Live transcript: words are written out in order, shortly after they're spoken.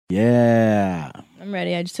Yeah. I'm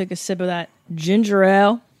ready. I just took a sip of that ginger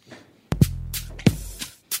ale.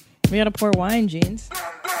 We gotta pour wine, Jeans.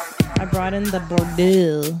 I brought in the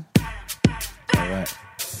Bordeaux. All right.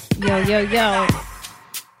 Yo.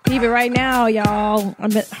 Leave it right now, y'all.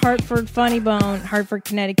 I'm at Hartford Funny Bone, Hartford,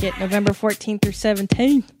 Connecticut, November 14th through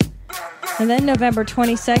 17th. And then November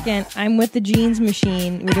 22nd, I'm with the Jeans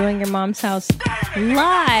Machine. We're doing Your Mom's House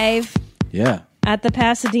live. Yeah. At the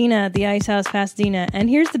Pasadena, the Ice House Pasadena. And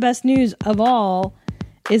here's the best news of all,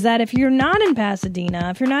 is that if you're not in Pasadena,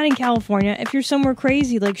 if you're not in California, if you're somewhere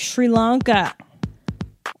crazy like Sri Lanka,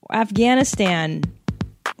 Afghanistan,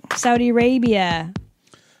 Saudi Arabia,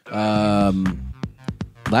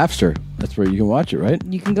 Laughster. That's where you can watch it, right?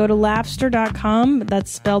 you can go to laughster.com. That's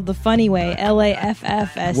spelled the funny way,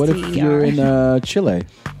 Laffster. What if you're in Chile?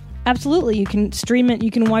 Absolutely. You can stream it. You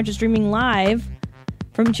can watch it streaming live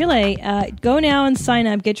from Chile. Go now and sign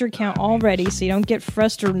up. Get your account all ready so you don't get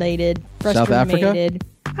frustrated. South Africa?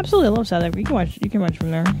 Absolutely. I love South Africa. You can watch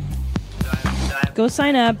from there. Go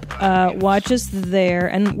sign up. Watch us there.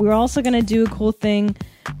 And we're also going to do a cool thing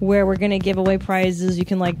where we're going to give away prizes. You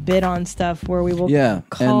can like bid on stuff where we will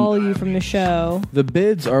call you from the show. The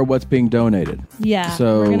bids are what's being donated. Yeah.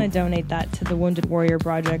 So we're going to donate that to the Wounded Warrior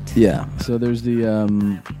Project. Yeah. So there's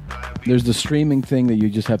the streaming thing that you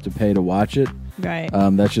just have to pay to watch it. Right.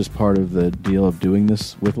 That's just part of the deal of doing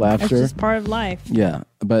this with Laughter. It's just part of life. Yeah.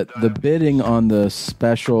 But the bidding on the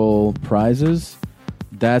special prizes,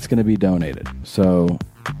 that's going to be donated. So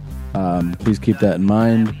please keep that in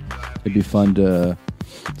mind. It'd be fun to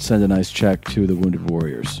send a nice check to the Wounded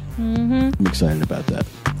Warriors. Mm-hmm. I'm excited about that.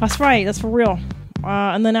 That's right. That's for real.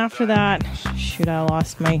 And then after that, shoot, I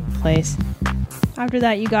lost my place. After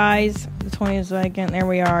that, you guys, the 22nd, there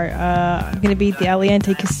we are. I'm going to be at the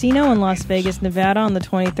Aliante Casino in Las Vegas, Nevada on the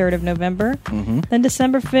 23rd of November. Mm-hmm. Then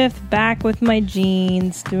December 5th, back with my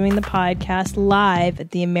Jeans, doing the podcast live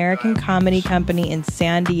at the American Comedy Company in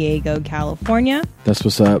San Diego, California. That's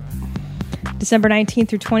what's up. December 19th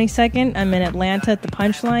through 22nd, I'm in Atlanta at the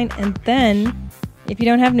Punchline. And then, if you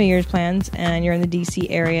don't have New Year's plans and you're in the D.C.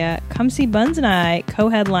 area, come see Buns and I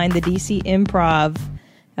co-headline the D.C. Improv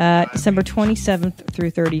December 27th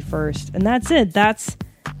through 31st. And that's it. That's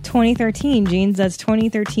 2013, Jeans. That's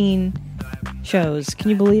 2013 shows.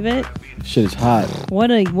 Can you believe it? Shit is hot.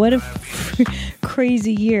 What a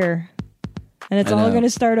crazy year. And it's all going to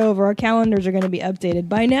start over. Our calendars are going to be updated.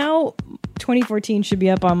 By now, 2014 should be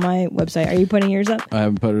up on my website. Are you putting yours up? I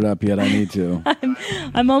haven't put it up yet. I need to.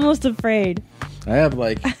 I'm almost afraid. I have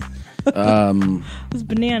like it's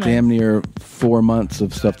bananas. Damn near 4 months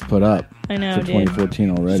of stuff to put up. I know, for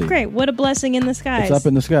 2014 already. It's great. What a blessing in the skies. It's up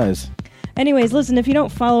in the skies. Anyways, listen, if you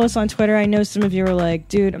don't follow us on Twitter, I know some of you are like,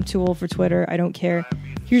 dude, I'm too old for Twitter. I don't care.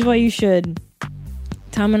 Here's why you should.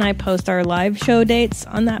 Tom and I post our live show dates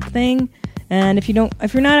on that thing. And if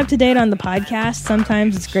you're not up to date on the podcast,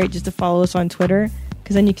 sometimes it's great just to follow us on Twitter,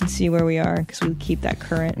 because then you can see where we are, because we keep that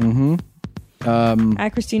current. Mm-hmm. At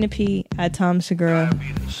Christina P, at Tom Segura.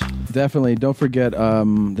 Definitely. Don't forget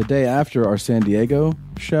the day after our San Diego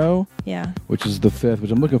show. Yeah. Which is the 5th,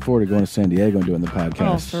 which I'm looking forward to going to San Diego and doing the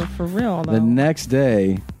podcast. Oh, for real, though. The next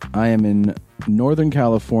day, I am in Northern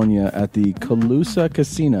California at the Calusa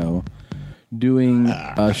Casino doing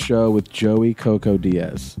a show with Joey Coco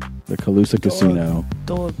Diaz. The Calusa Casino.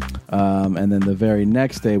 And then the very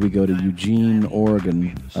next day, we go to Eugene,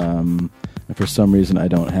 Oregon. And for some reason, I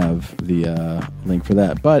don't have the link for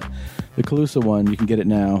that. But the Calusa one, you can get it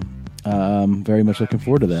now. Very much looking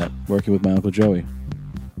forward to that, working with my Uncle Joey.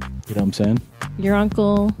 You know what I'm saying? Your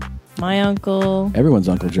uncle, my uncle. Everyone's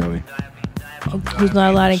Uncle Joey. Who's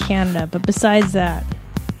not allowed in Canada. But besides that.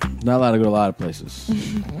 Not allowed to go to a lot of places.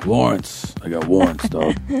 Warrants. I got warrants,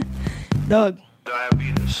 dog. Doug.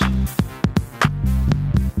 Diabetes.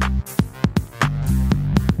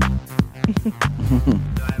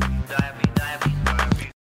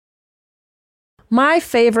 My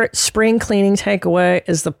favorite spring cleaning takeaway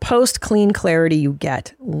is the post-clean clarity you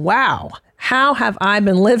get. Wow. How have I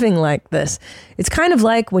been living like this? It's kind of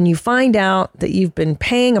like when you find out that you've been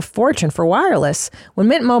paying a fortune for wireless when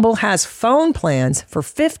Mint Mobile has phone plans for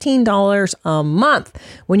 $15 a month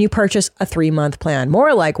when you purchase a 3-month plan.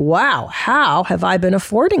 More like, wow, how have I been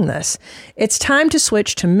affording this? It's time to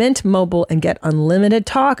switch to Mint Mobile and get unlimited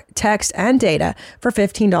talk, text, and data for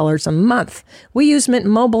 $15 a month. We use Mint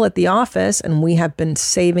Mobile at the office, and we have been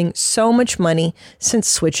saving so much money since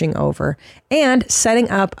switching over. And setting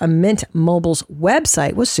up a Mint Mobile's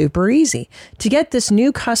website was super easy. To get this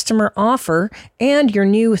new customer offer and your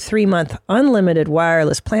new 3-month unlimited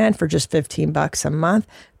wireless plan for just $15 a month,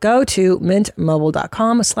 Go to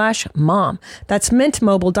mintmobile.com/mom. That's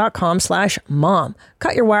mintmobile.com/mom.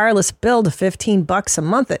 Cut your wireless bill to $15 a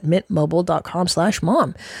month at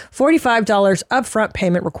mintmobile.com/mom. $45 upfront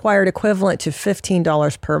payment required, equivalent to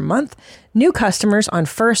 $15 per month. New customers on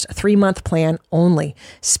first 3-month plan only.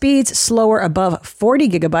 Speeds slower above 40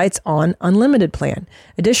 gigabytes on unlimited plan.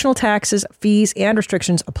 Additional taxes, fees, and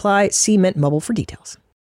restrictions apply. See Mint Mobile for details.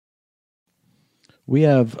 We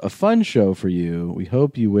have a fun show for you. We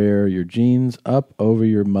hope you wear your jeans up over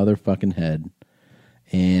your motherfucking head.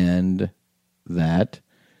 And that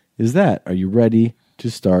is that. Are you ready to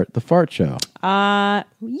start the fart show?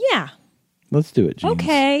 Yeah. Let's do it, jeans.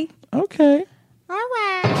 Okay. All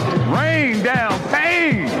right. Rain down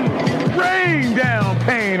pain. Rain down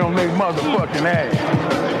pain on their motherfucking ass.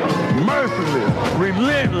 Merciless,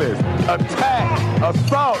 relentless, attack,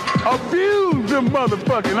 assault, abuse them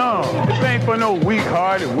motherfucking arms. This ain't for no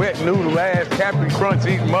weak-hearted, wet noodle ass, Captain Crunch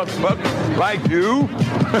eating motherfuckers like you.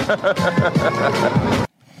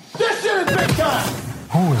 This shit is big time.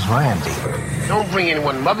 Who is Randy? Don't bring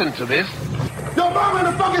anyone mother into this. Your mom in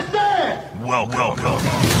the fucking stand. Welcome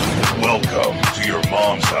to your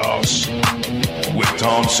mom's house with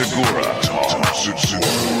Tom Segura,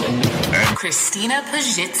 and Christina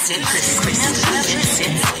Pazsitzky.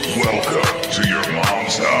 welcome to your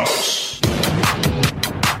mom's house.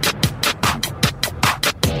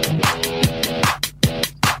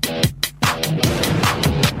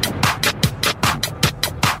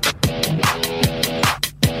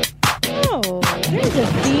 Oh, there's a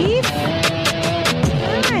thief.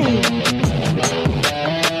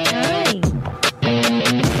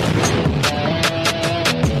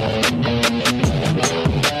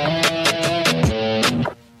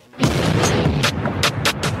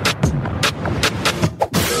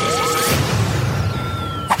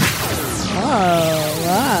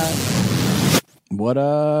 Hi. What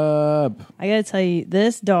up? I gotta tell you,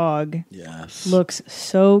 this dog Yes. looks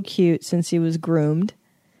so cute since he was groomed.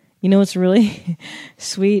 You know what's really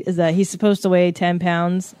sweet is that he's supposed to weigh 10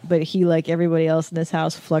 pounds, but he, like everybody else in this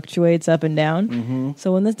house, fluctuates up and down. Mm-hmm.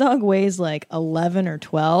 So when this dog weighs like 11 or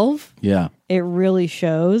 12, Yeah, it really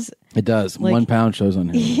shows. it does. Like- 1 pound shows on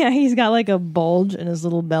him. Yeah, he's got like a bulge in his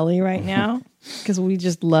little belly right now because we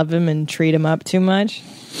just love him and treat him up too much.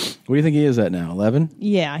 What do you think he is at now? 11?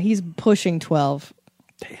 Yeah, he's pushing 12.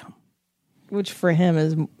 Damn. Which for him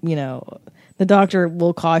is, you know, the doctor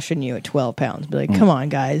will caution you at 12 pounds. Be like, come on,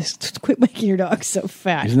 guys, quit making your dog so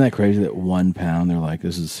fat. Isn't that crazy that 1 pound, they're like,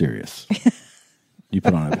 this is serious. You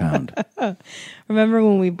put on a pound. Remember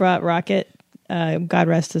when we brought Rocket, God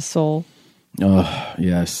rest his soul? Oh,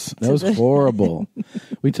 yes. That was horrible.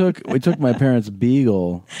 We took my parents'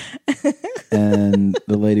 beagle, and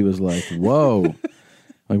the lady was like, whoa.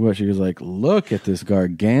 Like what? She was like, look at this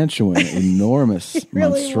gargantuan, enormous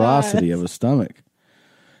really monstrosity of a stomach.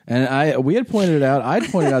 And we had pointed it out. I'd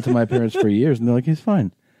pointed it out to my parents for years, and they're like, he's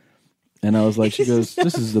fine. And I was like, she goes,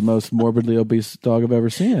 this is the most morbidly obese dog I've ever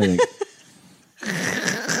seen, I think.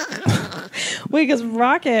 Wait, because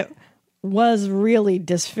Rocket was really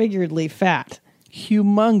disfiguredly fat.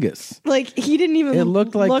 Humongous. Like, he didn't even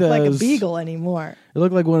look like a those- beagle anymore. It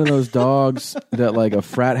looked like one of those dogs that like a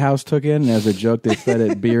frat house took in, and as a joke they fed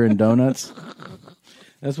it beer and donuts.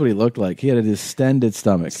 That's what he looked like. He had a distended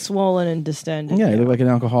stomach. Swollen and distended. Yeah, he looked like an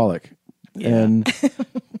alcoholic. Yeah. And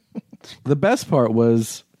the best part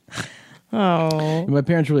was, Oh. my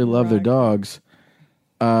parents really love their dogs.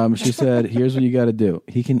 She said, here's what you got to do.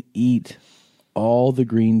 He can eat all the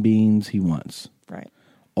green beans he wants. Right.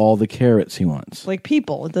 All the carrots he wants. Like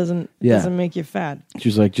people, it doesn't make you fat.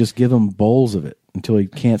 She's like, just give him bowls of it until he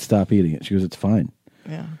can't stop eating it. She goes, it's fine.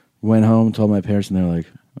 Yeah. Went home, told my parents, and they're like,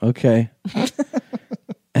 okay.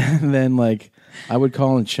 And then, like, I would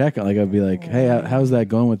call and check. Like, I'd be like, hey, how's that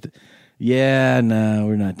going with Yeah, no,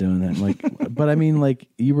 we're not doing that. I'm like, but I mean, like,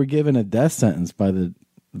 you were given a death sentence by the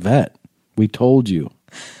vet. We told you.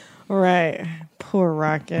 Right. Poor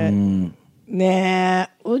Rocket. Nah,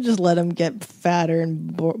 we'll just let him get fatter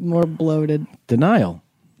and more bloated. Denial.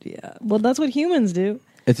 Yeah. Well, that's what humans do.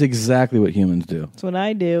 It's exactly what humans do. That's what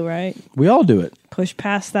I do, right? We all do it. Push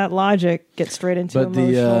past that logic, get straight into But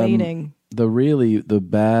emotional eating. the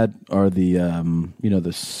bad are the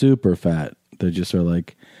the super fat. They just are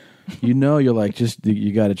like, you're like, just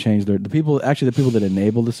you got to change the people that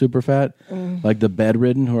enable the super fat, like the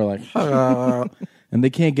bedridden who are like, and they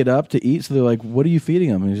can't get up to eat, so they're like, what are you feeding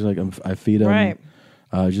them? And he's like, I feed him Right.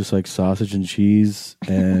 just like sausage and cheese,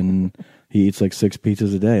 and he eats like 6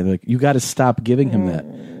 pizzas a day. And they're like, you got to stop giving him that.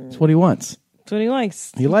 It's what he wants. That's what he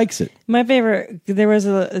likes. He likes it. My favorite, there was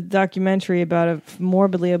a documentary about a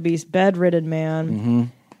morbidly obese bedridden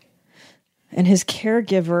man. And his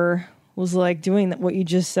caregiver was like doing what you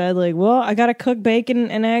just said, like, well, I got to cook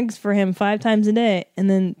bacon and eggs for him 5 times a day. And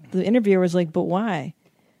then the interviewer was like, but why?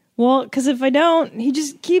 Well, because if I don't, he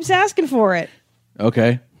just keeps asking for it.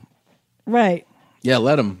 Okay. Right. Yeah,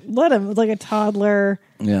 let him. Let him. It's like a toddler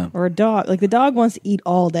or a dog. Like the dog wants to eat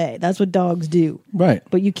all day. That's what dogs do. Right.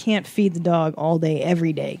 But you can't feed the dog all day,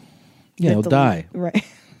 every day. Yeah, he'll die. Right.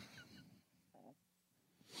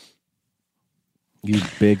 You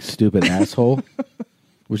big, stupid asshole.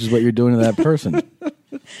 Which is what you're doing to that person.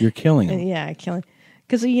 You're killing him. Yeah, killing.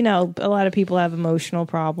 Because, you know, a lot of people have emotional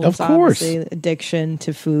problems. Of course. Obviously, addiction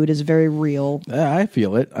to food is very real. I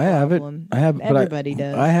feel it. I have it. I have. Everybody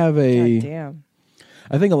does. I have a. God damn.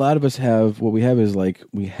 I think a lot of us have. What we have is like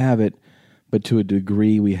we have it, but to a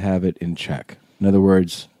degree we have it in check. In other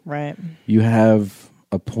words, right? You have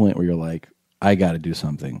a point where you're like, I got to do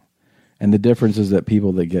something, and the difference is that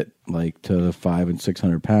people that get like to 500 and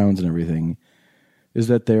 600 pounds and everything, is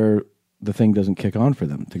that the thing doesn't kick on for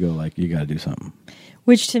them to go like, you got to do something.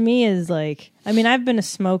 Which to me is like, I mean, I've been a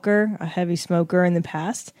smoker, a heavy smoker in the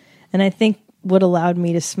past, and I think what allowed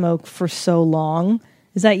me to smoke for so long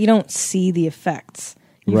is that you don't see the effects.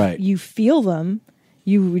 Right. You feel them.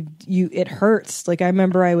 It hurts. Like I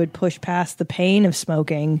remember I would push past the pain of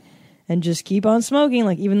smoking and just keep on smoking,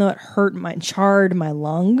 like even though it charred my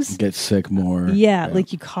lungs. Get sick more. Yeah,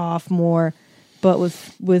 like you cough more. But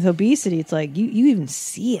with obesity, it's like you even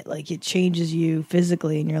see it. Like it changes you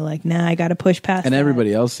physically, and you're like, nah, I got to push past. And that.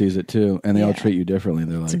 everybody else sees it too, and they all treat you differently.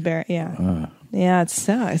 They're like, yeah, it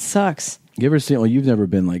sucks. You ever seen? Well, you've never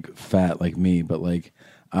been like fat like me, but like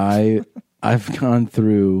I've gone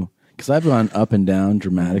through, because I've gone up and down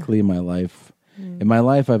dramatically in my life. In my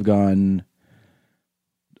life, I would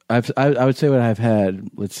say what I've had.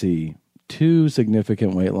 Let's see, 2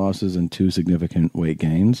 significant weight losses and 2 significant weight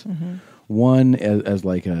gains. Mm-hmm. One as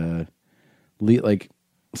like a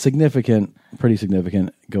significant, pretty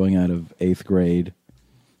significant, going out of 8th grade.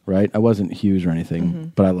 Right, I wasn't huge or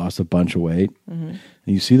anything, but I lost a bunch of weight. And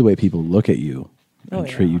you see the way people look at you and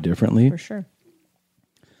treat you differently. For sure.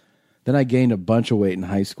 Then I gained a bunch of weight in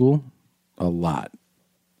high school, a lot.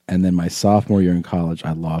 And then my sophomore year in college,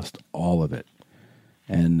 I lost all of it.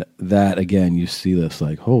 And that, again, you see this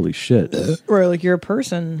like, holy shit. Right, like you're a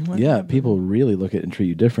person. Yeah, people really look at and treat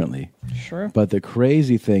you differently. Sure. But the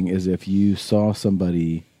crazy thing is if you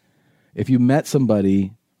met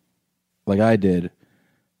somebody like I did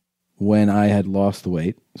when I had lost the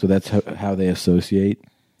weight, so that's how they associate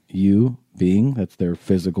you being, that's their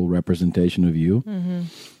physical representation of you.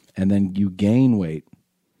 And then you gain weight,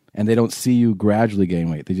 and they don't see you gradually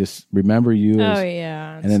gain weight. They just remember you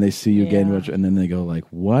and then they see you gain weight, and then they go like,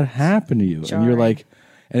 what happened to you? Jarring. And you're like,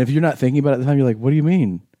 and if you're not thinking about it at the time, you're like, what do you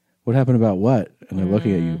mean? What happened about what? And they're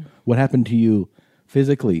looking at you. What happened to you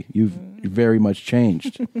physically? You've very much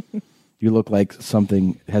changed. You look like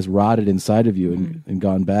something has rotted inside of you and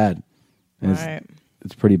gone bad. And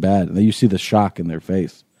it's pretty bad. And then you see the shock in their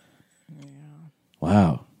face. Yeah.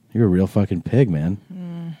 Wow, you're a real fucking pig, man.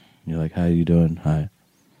 You're like, how are you doing? Hi.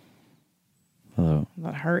 Hello.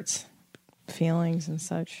 That hurts feelings and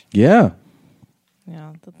such. Yeah.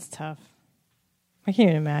 Yeah, that's tough. I can't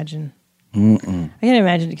even imagine. Mm-mm. I can't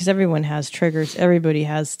imagine because everyone has triggers. Everybody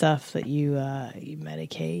has stuff that you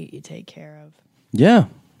medicate, you take care of. Yeah.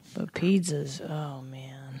 But pizzas, oh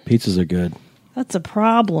man. Pizzas are good. That's a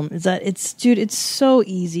problem. Is that it's so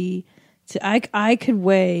easy to I could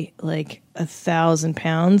weigh like 1,000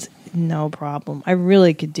 pounds, no problem. I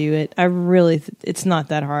really could do it. It's not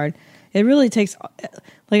that hard. It really takes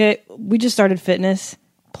we just started fitness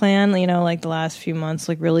plan, like the last few months,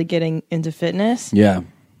 like really getting into fitness. Yeah.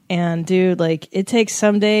 And dude, like it takes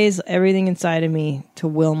some days everything inside of me to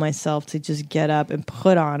will myself to just get up and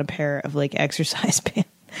put on a pair of like exercise pants.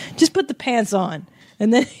 Just put the pants on.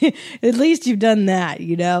 And then at least you've done that,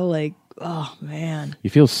 like, oh man. You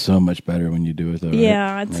feel so much better when you do it though, right?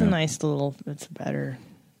 Yeah, it's a nice little, it's better.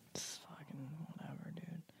 It's fucking whatever,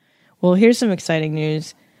 dude. Well, here's some exciting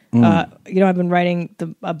news. I've been riding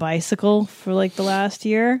a bicycle for like the last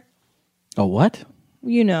year. A what?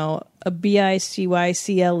 A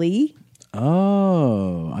bicycle.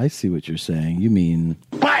 Oh, I see what you're saying. You mean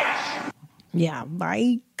Bikes! Yeah,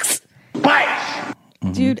 bikes. Bikes!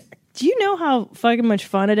 Dude, do you know how fucking much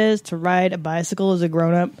fun it is to ride a bicycle as a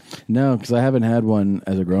grown-up? No, because I haven't had one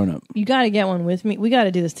as a grown-up. You got to get one with me. We got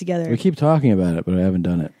to do this together. We keep talking about it, but I haven't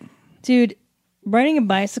done it. Dude, riding a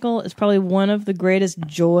bicycle is probably one of the greatest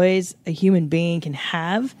joys a human being can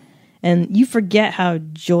have. And you forget how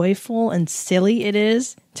joyful and silly it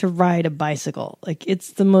is to ride a bicycle. Like,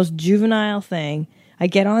 it's the most juvenile thing. I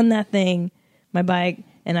get on that thing, my bike,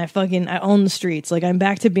 and I own the streets. Like, I'm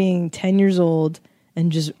back to being 10 years old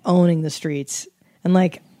and just owning the streets. And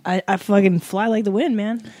like, I fucking fly like the wind,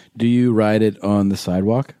 man. Do you ride it on the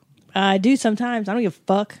sidewalk? I do sometimes. I don't give a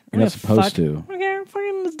fuck. You're not supposed to. I don't care.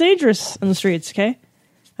 Fucking, it's dangerous on the streets, okay?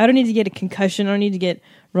 I don't need to get a concussion. I don't need to get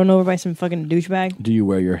run over by some fucking douchebag. Do you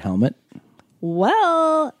wear your helmet?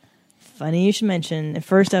 Well, funny you should mention. At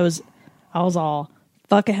first, I was all,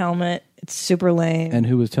 fuck a helmet. It's super lame. And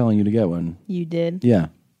who was telling you to get one? You did? Yeah.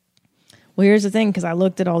 Well, here's the thing, because I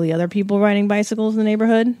looked at all the other people riding bicycles in the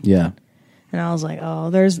neighborhood. Yeah. And I was like, oh,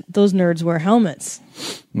 those nerds wear helmets.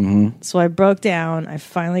 Mm-hmm. So I broke down. I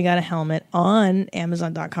finally got a helmet on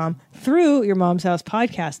Amazon.com through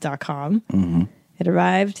YourMomsHousePodcast.com. Mm-hmm. It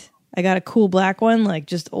arrived. I got a cool black one, like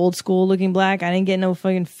just old school looking black. I didn't get no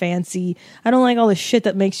fucking fancy. I don't like all the shit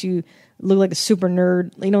that makes you look like a super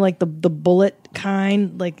nerd. You know, like the bullet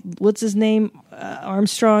kind. Like, what's his name?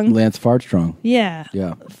 Armstrong? Lance Fartstrong. Yeah.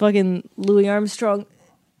 Yeah. Fucking Louis Armstrong.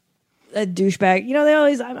 A douchebag. You know, they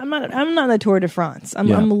always. I'm not in the Tour de France.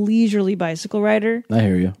 I'm a leisurely bicycle rider. I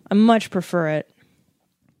hear you. I much prefer it.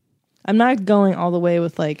 I'm not going all the way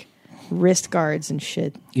with like wrist guards and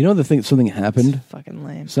shit. You know the thing? Something happened. It's fucking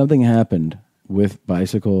lame. Something happened with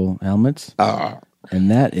bicycle helmets,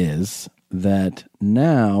 and that is that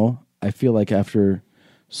now I feel like after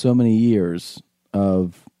so many years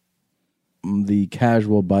of the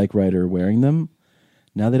casual bike rider wearing them,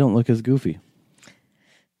 now they don't look as goofy.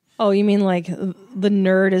 Oh, you mean like the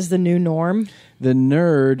nerd is the new norm? The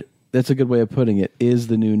nerd, that's a good way of putting it, is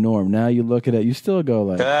the new norm. Now you look at it, you still go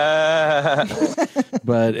like,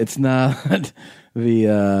 but it's not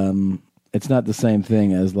it's not the same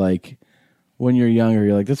thing as like when you're younger,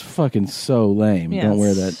 you're like, that's fucking so lame. Yeah, don't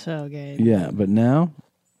wear that. So gay. Yeah, but now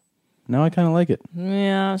I kind of like it.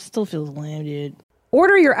 Yeah, it still feels lame, dude.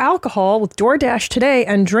 Order your alcohol with DoorDash today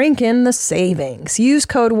and drink in the savings. Use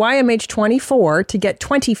code YMH24 to get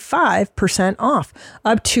 25% off,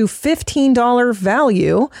 up to $15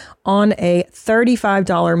 value on a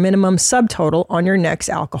 $35 minimum subtotal on your next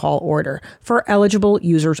alcohol order for eligible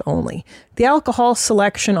users only. The alcohol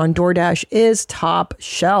selection on DoorDash is top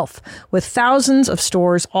shelf. With thousands of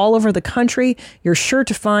stores all over the country, you're sure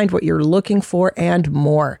to find what you're looking for and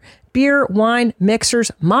more. Beer, wine,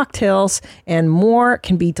 mixers, mocktails, and more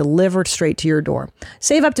can be delivered straight to your door.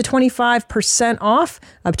 Save up to 25% off,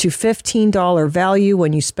 up to $15 value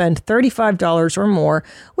when you spend $35 or more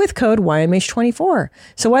with code YMH24.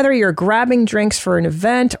 So whether you're grabbing drinks for an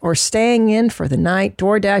event or staying in for the night,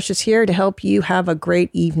 DoorDash is here to help you have a great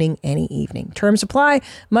evening any evening. Terms apply.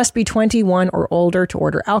 Must be 21 or older to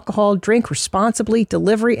order alcohol. Drink responsibly.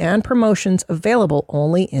 Delivery and promotions available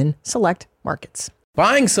only in select markets.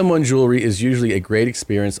 Buying someone jewelry is usually a great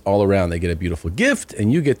experience all around. They get a beautiful gift, and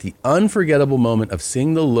you get the unforgettable moment of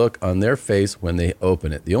seeing the look on their face when they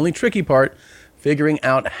open it. The only tricky part, figuring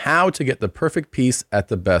out how to get the perfect piece at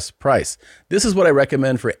the best price. This is what I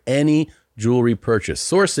recommend for any jewelry purchase.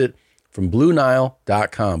 Source it from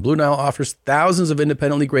BlueNile.com. Blue Nile offers thousands of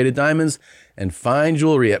independently graded diamonds and fine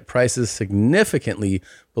jewelry at prices significantly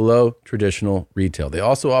below traditional retail. They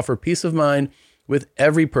also offer peace of mind with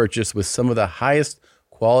every purchase with some of the highest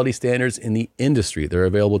quality standards in the industry. They're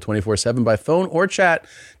available 24/7 by phone or chat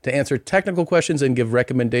to answer technical questions and give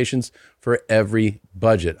recommendations for every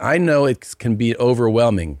budget. I know it can be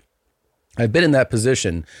overwhelming. I've been in that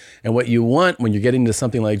position, and what you want when you're getting into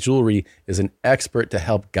something like jewelry is an expert to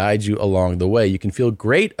help guide you along the way. You can feel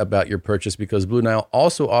great about your purchase because Blue Nile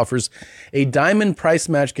also offers a diamond price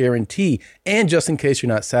match guarantee. And just in case you're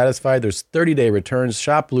not satisfied, there's 30-day returns.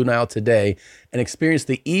 Shop Blue Nile today and experience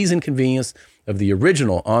the ease and convenience of the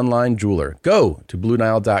original online jeweler. Go to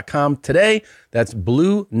BlueNile.com today. That's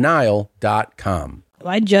BlueNile.com.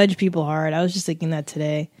 I judge people hard. I was just thinking that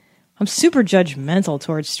today. I'm super judgmental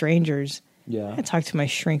towards strangers. Yeah. I talk to my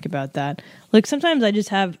shrink about that. Like, sometimes I just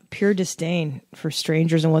have pure disdain for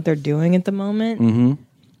strangers and what they're doing at the moment. Mm-hmm.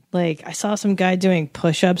 Like, I saw some guy doing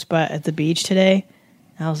push-ups at the beach today.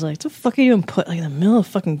 And I was like, what the fuck are you doing? Like, in the middle of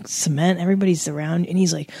fucking cement, everybody's around. And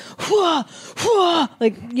he's like, whoa, whoa.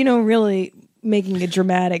 Like, you know, really making a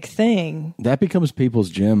dramatic thing. That becomes people's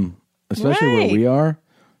gym, especially where we are.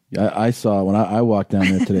 I saw when I walked down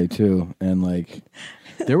there today too, and like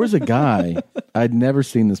there was a guy, I'd never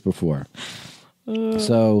seen this before.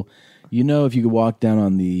 So, you know, if you could walk down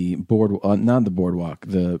on the board, not the boardwalk,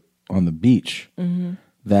 on the beach,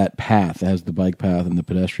 that path has the bike path and the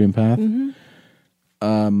pedestrian path.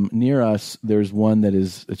 Near us, there's one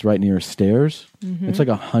it's right near stairs. It's like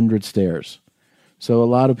 100 stairs. So a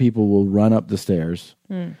lot of people will run up the stairs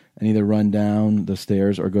and either run down the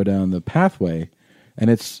stairs or go down the pathway. And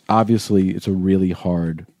it's a really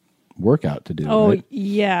hard workout to do. Oh, right?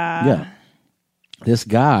 yeah. Yeah. This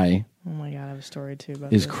guy Oh my God, I have a story too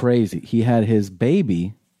about is this. crazy. He had his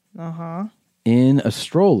baby Uh-huh. in a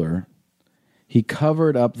stroller. He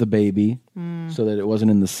covered up the baby so that it wasn't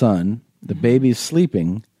in the sun. The baby's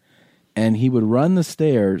sleeping, and he would run the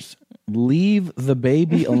stairs, leave the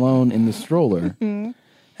baby alone in the stroller, and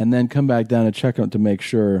then come back down and check on it to make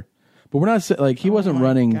sure. But we're not like he wasn't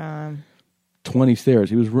running 20 stairs.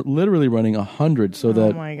 He was literally running 100, so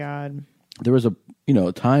that Oh my God. there was a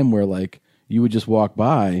time where like you would just walk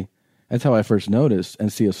by. That's how I first noticed,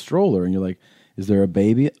 and see a stroller, and you're like, is there a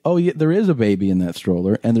baby? Oh, yeah, there is a baby in that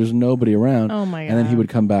stroller, and there's nobody around. Oh, my And then he God. would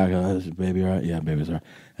come back, oh, is the baby all right? Yeah, baby's all right.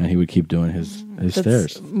 And he would keep doing his That's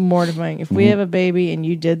stairs. mortifying. If we have a baby and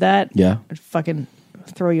you did that, Yeah. I'd fucking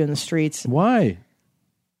throw you in the streets. Why?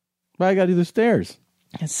 Why I gotta do the stairs?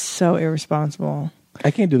 It's so irresponsible.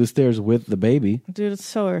 I can't do the stairs with the baby. Dude, it's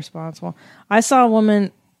so irresponsible. I saw a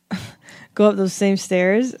woman go up those same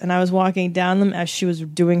stairs, and I was walking down them as she was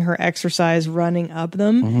doing her exercise, running up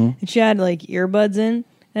them. And she had like earbuds in.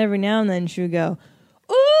 And every now and then she would go,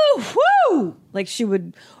 ooh, whoo! Like she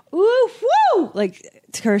would, ooh, whoo! Like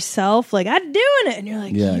to herself, like, I'm doing it. And you're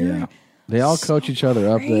like, Yeah. They all coach each other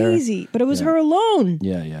up there. crazy. But it was her alone.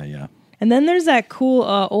 Yeah. And then there's that cool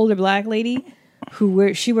older black lady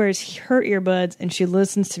who she wears her earbuds and she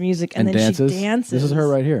listens to music and then dances. she dances. This is her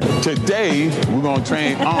right here. Today, we're going to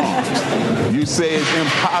train arms. You say it's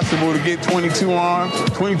impossible to get 22 arms,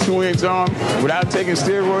 22-inch arms without taking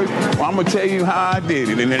steroids? Well, I'm going to tell you how I did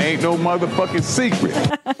it, and it ain't no motherfucking secret.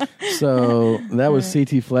 So that was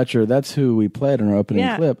C.T. Fletcher. That's who we played in our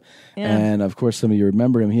opening clip. Yeah. And of course, some of you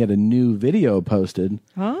remember him. He had a new video posted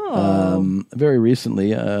very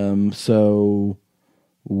recently. So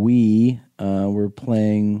we were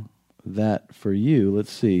playing that for you.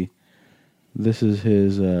 Let's see. This is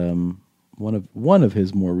his one of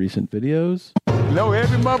his more recent videos. Know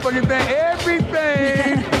every motherfucking thing,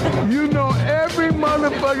 everything. You know every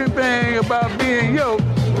motherfucking thing about being yoked,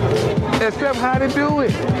 except how to do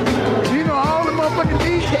it. You know all the motherfucking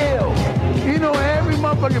details. You know every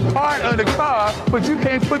motherfucking part of the car, but you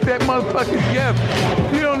can't put that motherfucking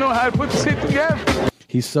together. You don't know how to put the shit together.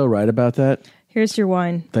 He's so right about that. Here's your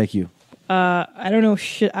wine. Thank you. I don't know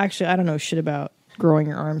shit. Actually, I don't know shit about growing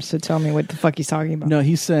your arms. So tell me what the fuck he's talking about. No,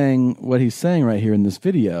 he's saying what he's saying right here in this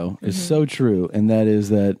video is so true, and that is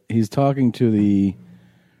that he's talking to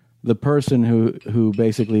the person who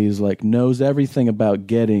basically is like knows everything about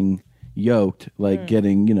getting yoked, like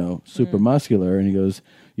getting super muscular, and he goes,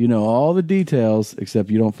 you know all the details except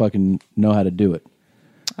you don't fucking know how to do it.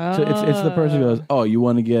 So it's the person who goes, oh, you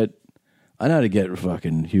want to get? I know how to get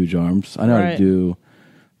fucking huge arms. I know how to do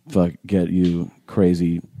get you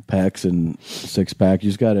crazy pecs and six pack. You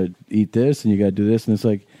just got to eat this and you got to do this, and it's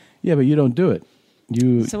like, yeah, but you don't do it.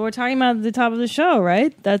 So we're talking about at the top of the show,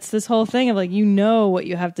 right? That's this whole thing of like what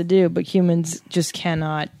you have to do, but humans just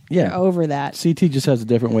cannot get over that. CT just has a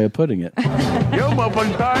different way of putting it. Your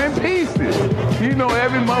motherfucking car in pieces. You know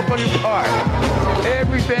every motherfucking part.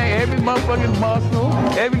 Everything, every motherfucking muscle,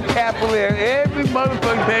 every capillary, every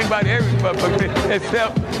motherfucking thing about every motherfucking thing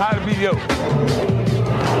except how to be yoked.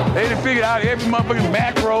 They done figured out every motherfucking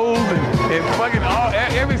macros and fucking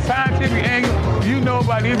every scientific angle. You know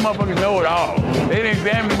about these motherfuckers know it all. They done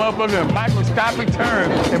examine the motherfucker in microscopic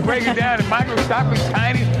terms and break it down in microscopic,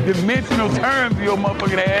 tiny, dimensional terms of your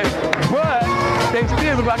motherfucking ass. But they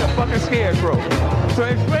still look like a fucking scarecrow. So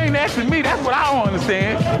explain that to me. That's what I don't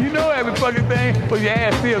understand. You know every fucking thing, but your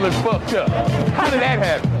ass still looks fucked up. How did that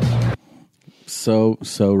happen? So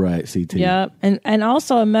right, CT. Yeah, and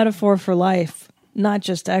also a metaphor for life. Not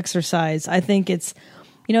just exercise. I think it's,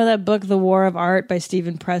 that book, The War of Art by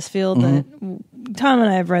Stephen Pressfield, that Tom and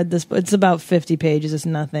I have read this, but it's about 50 pages. It's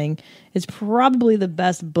nothing. It's probably the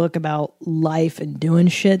best book about life and doing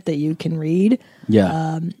shit that you can read.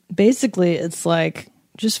 Yeah. Basically, it's like,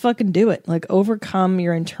 just fucking do it. Like, overcome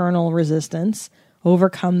your internal resistance,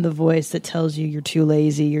 overcome the voice that tells you you're too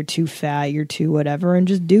lazy, you're too fat, you're too whatever, and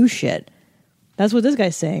just do shit. That's what this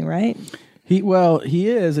guy's saying, right? He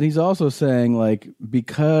is, and he's also saying like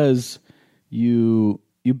because you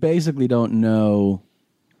basically don't know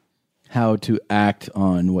how to act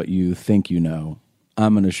on what you think you know.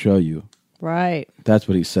 I'm going to show you. Right. That's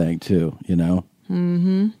what he's saying too.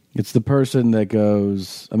 Mm-hmm. It's the person that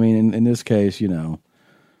goes. I mean, in this case, you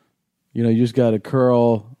just got to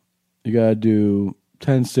curl. You got to do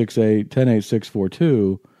 10-6-8,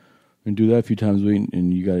 10-8-6-4-2, and do that a few times a week,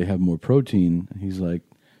 and you got to have more protein. And he's like,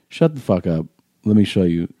 shut the fuck up. Let me show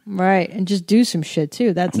you. Right, and just do some shit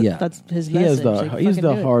too. That's his message. He's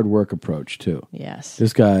the hard work approach too. Yes.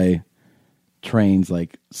 This guy trains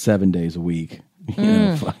like 7 days a week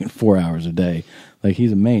fucking 4 hours a day. Like,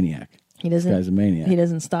 he's a maniac. This guy's a maniac. He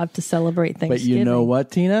doesn't stop to celebrate Thanksgiving. But you know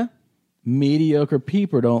what, Tina? Mediocre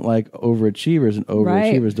people don't like overachievers, and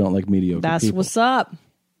overachievers don't like mediocre That's people. what's up.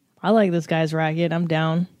 I like this guy's racket. I'm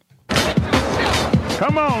down.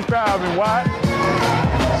 Come on, Calvin White.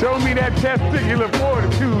 Show me that testicular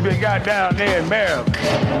fortitude they got down there in Maryland.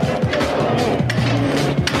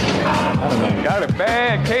 Got a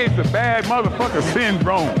bad case of bad motherfucker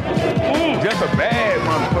syndrome. Just a bad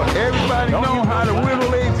motherfucker. Everybody knows how to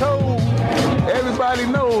wiggle their toes. Everybody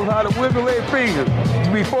knows how to wiggle their fingers.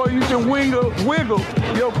 Before you can wiggle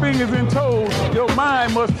your fingers and toes, your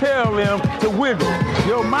mind must tell them to wiggle.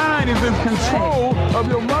 Your mind is in control of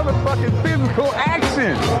your motherfucking physical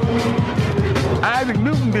action. Isaac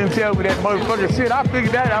Newton didn't tell me that motherfucking shit. I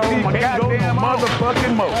figured that out on my goddamn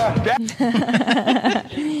motherfucking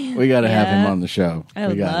mouth. We got to have him on the show. I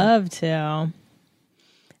would love to.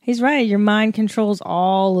 He's right. Your mind controls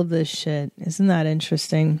all of this shit. Isn't that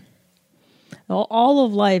interesting? All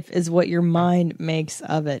of life is what your mind makes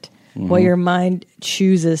of it. What your mind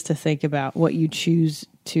chooses to think about. What you choose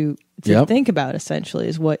to think about, essentially,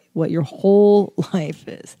 is what your whole life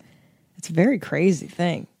is. It's a very crazy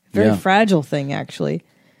thing. Very fragile thing, actually.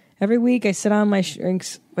 Every week I sit on my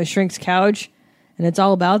shrink's couch, and it's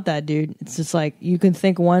all about that, dude. It's just like, you can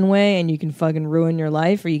think one way and you can fucking ruin your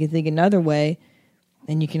life, or you can think another way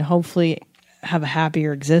and you can hopefully have a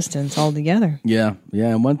happier existence altogether. Yeah.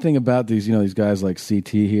 And one thing about these, these guys like CT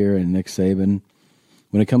here and Nick Saban,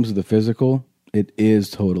 when it comes to the physical, it is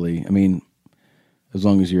totally, as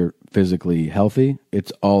long as you're physically healthy,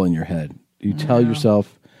 it's all in your head. You tell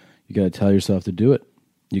yourself, you got to tell yourself to do it.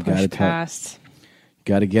 You got to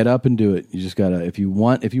got to get up and do it. You just got to, if you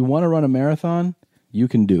want to run a marathon, you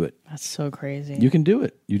can do it. That's so crazy. You can do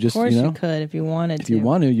it. You just, of course you could if you wanted to. If you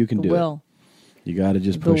want to, you can do it. You got to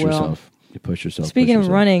just push yourself. You push yourself. Speaking of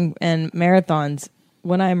running and marathons,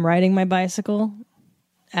 when I'm riding my bicycle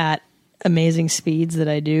at amazing speeds that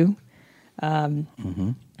I do,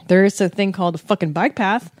 there is a thing called the fucking bike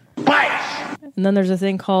path. And then there's a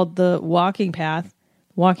thing called the walking path.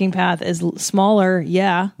 Walking path is smaller,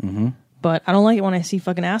 but I don't like it when I see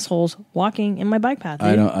fucking assholes walking in my bike path.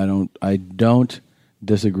 Dude. I don't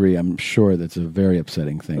disagree. I'm sure that's a very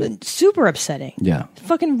upsetting thing. Super upsetting. Yeah.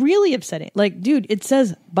 Fucking really upsetting. Like, dude, it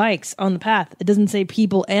says bikes on the path. It doesn't say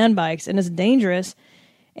people and bikes, and it's dangerous.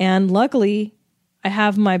 And luckily, I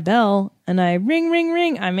have my bell, and I ring, ring,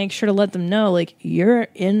 ring. I make sure to let them know, like, you're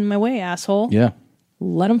in my way, asshole. Yeah.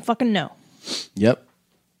 Let them fucking know. Yep.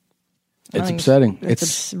 It's upsetting.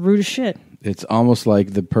 It's rude as shit. It's almost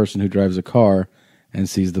like the person who drives a car and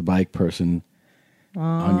sees the bike person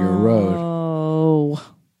on your road.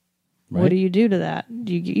 Oh. Right? What do you do to that?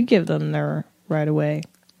 You give them their right away.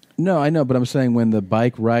 No, I know, but I'm saying when the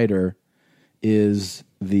bike rider is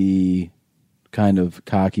the kind of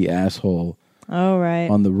cocky asshole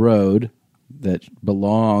on the road that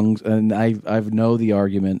belongs, and I know the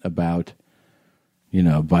argument about,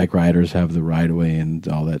 bike riders have the right of way and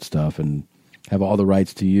all that stuff and have all the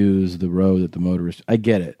rights to use the road that the motorist. I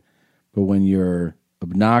get it. But when you're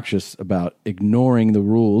obnoxious about ignoring the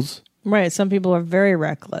rules. Right. Some people are very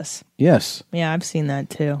reckless. Yes. Yeah, I've seen that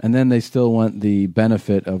too. And then they still want the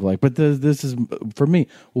benefit of but this is for me.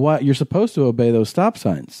 Why you're supposed to obey those stop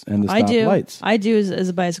signs and the stop lights. I do as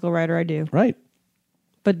a bicycle rider. I do. Right.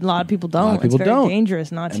 But a lot of people don't. It's very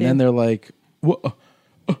dangerous not to. And then they're like,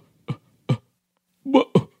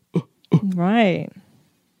 right.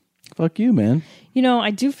 Fuck you, man.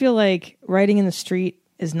 I do feel like riding in the street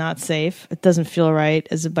is not safe. It doesn't feel right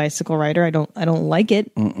as a bicycle rider. I don't like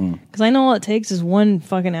it because I know all it takes is one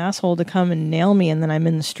fucking asshole to come and nail me, and then I'm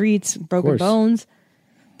in the streets, broken bones.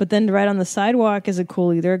 But then to ride on the sidewalk isn't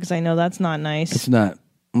cool either because I know that's not nice. It's not.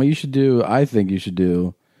 What you should do, I think you should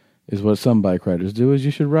do, is what some bike riders do: is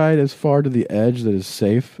you should ride as far to the edge that is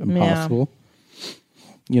safe and possible.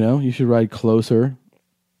 You should ride closer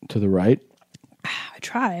to the right. I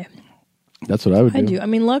try. That's what I would do. I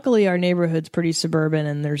do. Luckily our neighborhood's pretty suburban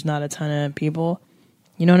and there's not a ton of people.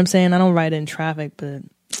 You know what I'm saying? I don't ride in traffic, but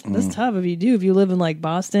that's tough if you do. If you live in like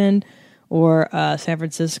Boston or San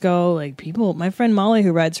Francisco, like people, my friend Molly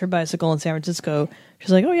who rides her bicycle in San Francisco,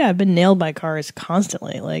 she's like, oh yeah, I've been nailed by cars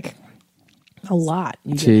constantly. Like a lot.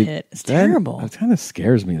 You get hit. It's terrible. That kind of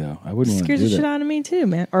scares me though. I wouldn't want to do that. Scares the shit out of me too,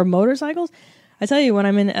 man. Or motorcycles. I tell you, when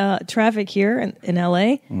I'm in traffic here in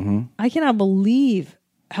LA, I cannot believe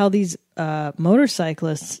how these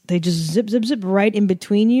motorcyclists, they just zip, zip, zip right in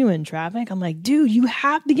between you in traffic. I'm like, dude, you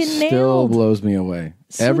have to get nailed. Still blows me away.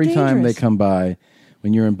 So Every time dangerous. they come by,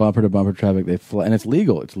 when you're in bumper to bumper traffic, they fly, and it's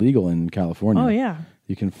legal. It's legal in California. Oh yeah,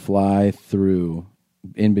 you can fly through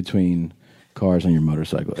in between cars on your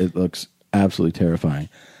motorcycle. It looks absolutely terrifying.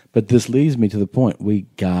 But this leads me to the point. We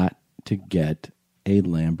got to get a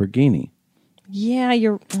Lamborghini. Yeah,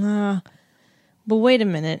 you're... but wait a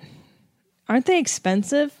minute. Aren't they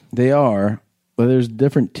expensive? They are, but there's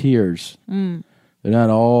different tiers. They're not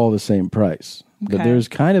all the same price. Okay. But there's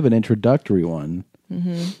kind of an introductory one.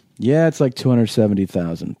 Mm-hmm. Yeah, it's like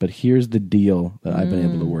 $270,000. But here's the deal that I've been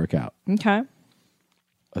able to work out. Okay.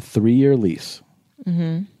 A 3-year lease.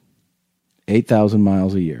 8,000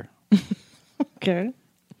 miles a year. Okay.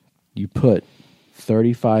 You put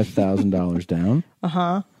 $35,000 down.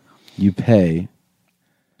 Uh-huh. You pay,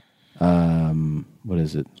 what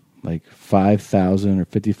is it? Like $5,000 or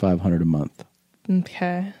 $5,500 a month.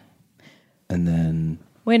 Okay. And then...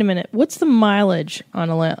 Wait a minute. What's the mileage on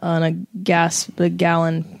a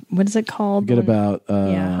gallon? What is it called? You get about...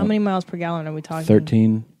 how many miles per gallon are we talking?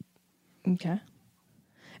 13. Okay.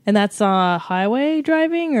 And that's highway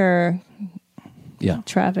driving or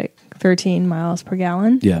traffic? 13 miles per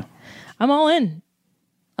gallon? Yeah. I'm all in.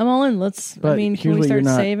 Let's, But can here's we what start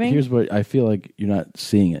you're not, saving? Here's what I feel like you're not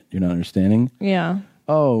seeing it. You're not understanding. Yeah.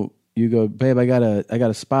 Oh, you go, babe, I got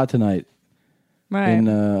a spot tonight Right. in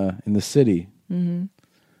the city. Mm-hmm.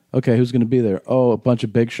 Okay, who's going to be there? Oh, a bunch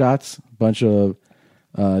of big shots, a bunch of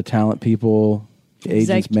talent people,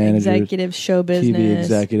 agents, managers, executives, show business. TV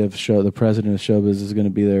executives, the president of show business is going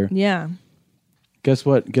to be there. Yeah. Guess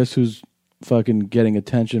what? Guess who's fucking getting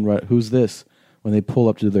attention? Right? Who's this when they pull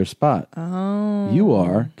up to their spot? Oh. You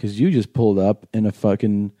are, because you just pulled up in a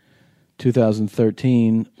fucking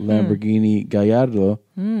 2013 Lamborghini Gallardo,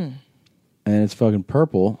 and it's fucking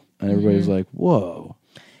purple, and everybody's like, whoa.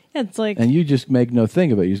 Yeah, it's like... And you just make no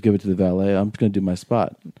thing of it. You just give it to the valet. I'm just going to do my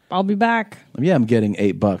spot. I'll be back. Yeah, I'm getting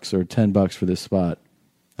 $8 or $10 for this spot,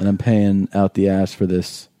 and I'm paying out the ass for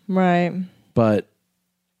this. Right. But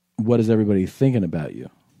what is everybody thinking about you?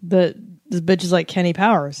 This bitch is like Kenny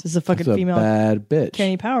Powers. This is a fucking That's a female bad bitch.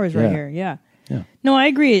 Kenny Powers right here. Yeah. Yeah. No, I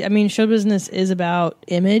agree. I mean, show business is about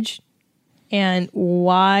image, and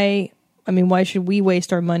why should we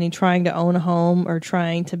waste our money trying to own a home or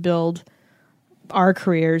trying to build our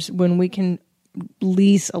careers when we can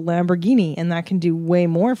lease a Lamborghini and that can do way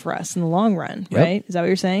more for us in the long run, right? Is that what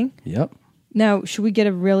you're saying? Yep. Now, should we get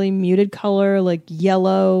a really muted color like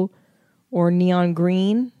yellow or neon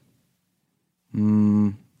green? I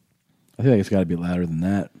feel like it's got to be louder than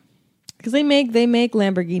that. Because they make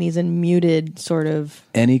Lamborghinis in muted sort of...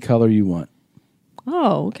 Any color you want.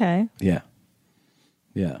 Oh, okay. Yeah.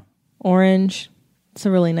 Yeah. Orange. It's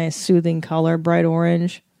a really nice soothing color, bright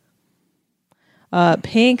orange.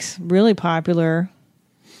 Pink's really popular,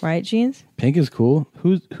 right, Jeans? Pink is cool.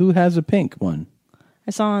 Who has a pink one?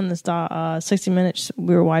 I saw on this 60 Minutes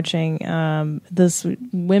we were watching this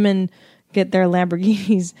women get their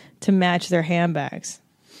Lamborghinis to match their handbags.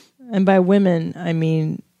 And by women, I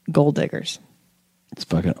mean gold diggers. It's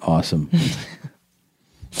fucking awesome.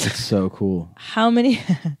 It's so cool. How many...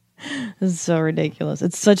 This is so ridiculous.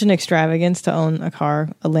 It's such an extravagance to own a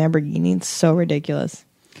Lamborghini. It's so ridiculous.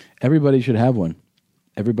 Everybody should have one.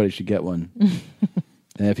 Everybody should get one.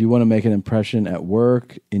 And if you want to make an impression at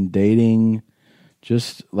work, in dating,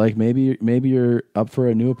 just like maybe you're up for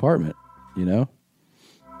a new apartment, you know?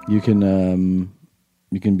 You can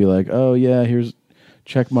be like, "Oh yeah,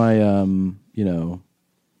 check my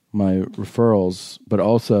my referrals, but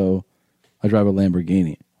also I drive a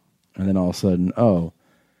Lamborghini." And then all of a sudden, "Oh,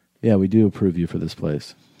 yeah, we do approve you for this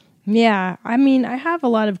place." Yeah, I mean, I have a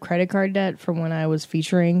lot of credit card debt from when I was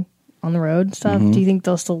featuring on the road and stuff. Mm-hmm. Do you think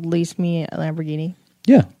they'll still lease me a Lamborghini?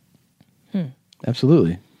 Yeah.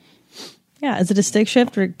 Absolutely. Yeah, is it a stick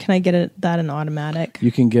shift or can I get that in automatic?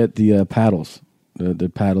 You can get the paddles, the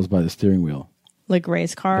paddles by the steering wheel. Like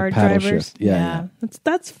race car The paddle drivers? shift. Yeah.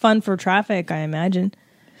 That's fun for traffic, I imagine.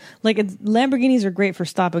 Like Lamborghinis are great for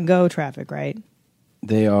stop and go traffic, right?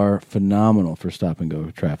 They are phenomenal for stop and go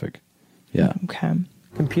traffic. Yeah. Okay.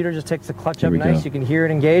 Computer just takes the clutch There up we nice. go. You can hear it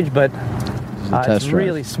engage, but test it's drive.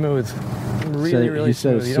 really smooth. Really, So really you said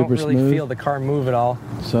smooth. it's You don't super really smooth? feel the car move at all.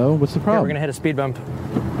 So what's the Okay, problem? we're going to hit a speed bump.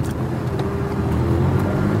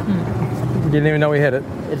 Didn't even know we hit it.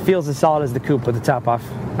 It feels as solid as the coupe with the top off.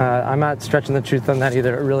 I'm not stretching the truth on that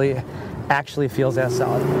either. It really actually feels as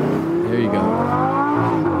solid. There you go.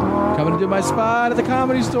 Coming to do my spot at the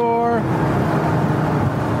Comedy Store.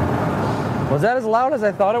 Was that as loud as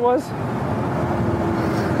I thought it was?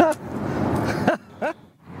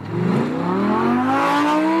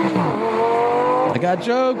 I got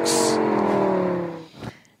jokes.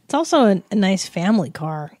 It's also a nice family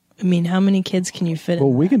car. I mean, how many kids can you fit in?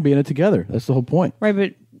 Well, we can be in it together. That's the whole point. Right,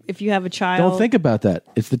 but if you have a child. Don't think about that.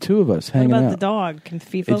 It's the two of us What hanging about out. the dog? Can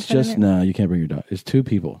FIFO It's just no. You can't bring your dog. It's two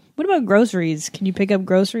people. What about groceries? Can you pick up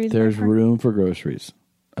groceries? There's room for groceries.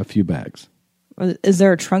 A few bags. Is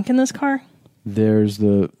there a trunk in this car? There's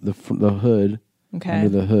the hood. Okay. Under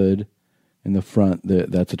the hood, in the front,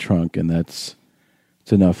 that's a trunk, and it's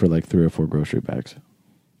enough for like 3 or 4 grocery bags.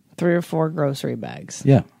 3 or 4 grocery bags.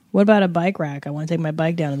 Yeah. What about a bike rack? I want to take my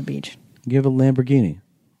bike down to the beach. You have a Lamborghini.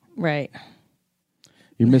 Right.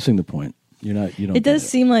 You're missing the point. You're not. You don't. It does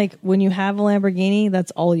seem like when you have a Lamborghini,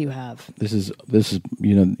 that's all you have. This is.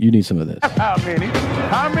 You need some of this. How many?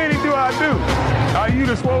 How many do I do? Are you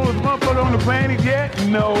the swollest motherfucker on the planet yet?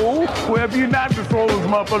 No. Well, if you're not the swollest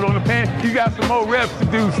motherfucker on the planet, you got some more reps to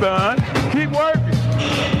do, son. Keep working.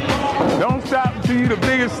 Don't stop until you the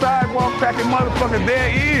biggest sidewalk cracking motherfucker there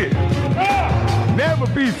is. Never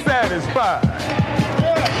be satisfied.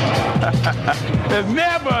 There's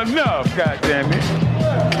never enough, goddammit.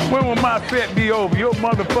 When will my set be over? Your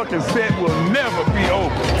motherfucking set will never be over.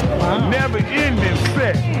 Wow. Never ending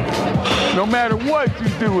set. No matter what you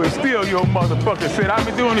do, it's still your motherfucking set. I've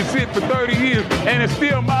been doing this shit for 30 years, and it's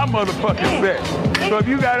still my motherfucking set. So if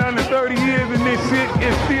you got under 30 years in this shit,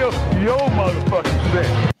 it's still your motherfucking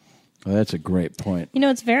set. Well, that's a great point. You know,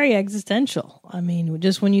 it's very existential. I mean,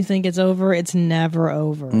 just when you think it's over, it's never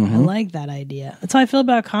over. I like that idea. That's how I feel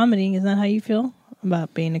about comedy. Isn't that how you feel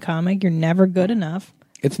about being a comic? You're never good enough.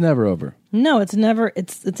 It's never over. No, it's never.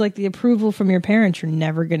 It's like the approval from your parents you're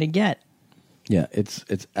never going to get. Yeah, it's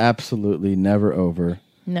absolutely never over.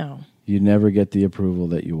 No. You never get the approval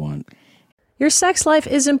that you want. Your sex life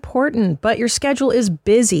is important, but your schedule is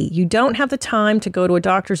busy. You don't have the time to go to a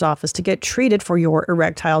doctor's office to get treated for your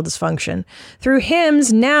erectile dysfunction. Through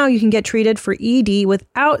HIMS, now you can get treated for ED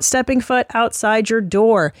without stepping foot outside your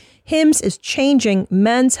door. HIMS is changing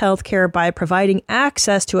men's health care by providing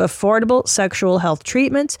access to affordable sexual health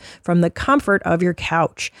treatments from the comfort of your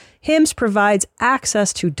couch. HIMS provides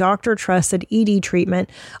access to doctor-trusted ED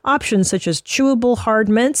treatment options such as chewable hard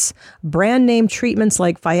mints, brand name treatments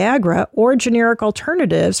like Viagra, or generic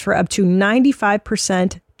alternatives for up to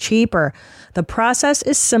 95% cheaper. The process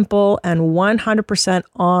is simple and 100%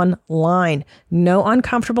 online. No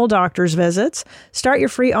uncomfortable doctor's visits. Start your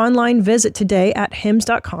free online visit today at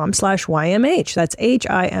hims.com/YMH. That's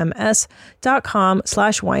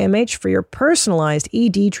HIMS.com/YMH for your personalized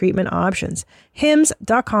ED treatment options.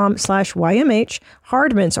 hims.com/YMH.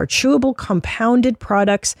 Hard mints are chewable compounded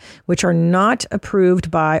products which are not approved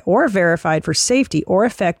by or verified for safety or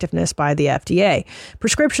effectiveness by the FDA.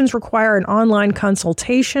 Prescriptions require an online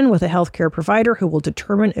consultation with a healthcare provider who will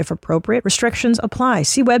determine if appropriate. Restrictions apply.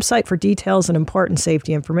 See website for details and important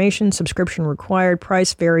safety information. Subscription required.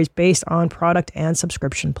 Price varies based on product and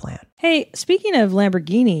subscription plan. Hey, speaking of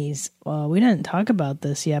Lamborghinis, well, we didn't talk about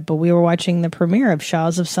this yet, but we were watching the premiere of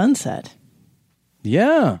Shahs of Sunset.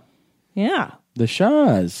 Yeah. Yeah. The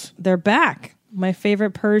Shahs. They're back. My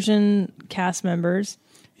favorite Persian cast members.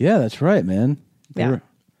 Yeah, that's right, man. Yeah.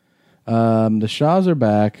 The Shahs are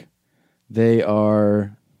back. They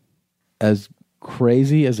are as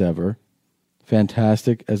crazy as ever.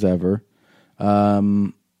 Fantastic as ever.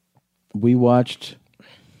 We watched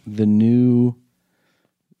the new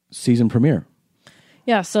season premiere.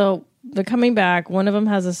 Yeah, so they're coming back. One of them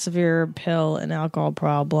has a severe pill and alcohol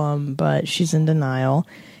problem, but she's in denial.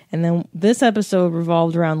 And then this episode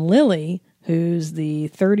revolved around Lily, who's the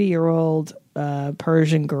 30-year-old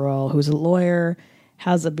Persian girl who's a lawyer,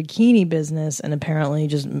 has a bikini business, and apparently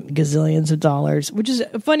just gazillions of dollars, which is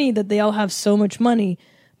funny that they all have so much money,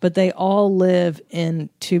 but they all live in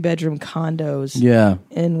 2-bedroom condos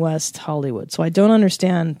in West Hollywood. So I don't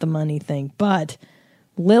understand the money thing, but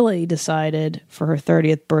Lily decided for her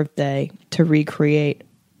 30th birthday to recreate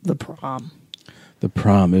the prom. The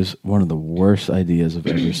prom is one of the worst ideas I've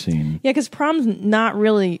ever seen. Yeah, because prom's not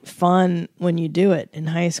really fun when you do it in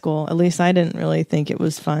high school. At least I didn't really think it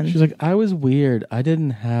was fun. She's like, I was weird. I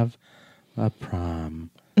didn't have a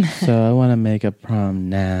prom. So I want to make a prom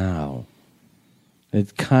now.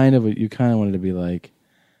 It's kind of, you kind of wanted to be like,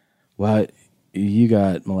 well, you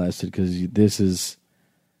got molested because this is...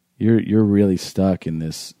 You're really stuck in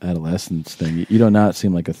this adolescence thing. You do not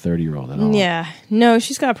seem like a 30-year-old at all. Yeah. No,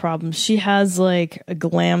 she's got problems. She has like a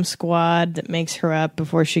glam squad that makes her up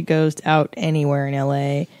before she goes out anywhere in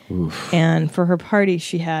LA. Oof. And for her party,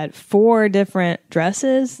 she had 4 different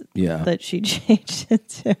dresses that she changed it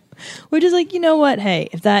to. Which is like, you know what? Hey,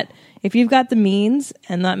 if you've got the means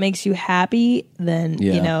and that makes you happy, then,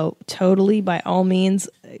 you know, totally, by all means,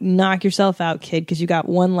 knock yourself out, kid, because you got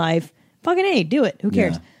one life. Fucking A, do it. Who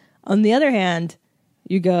cares? Yeah. On the other hand,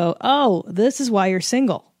 you go, oh, this is why you're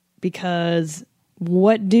single. Because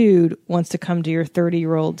what dude wants to come to your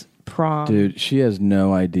 30-year-old prom? Dude, she has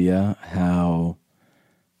no idea how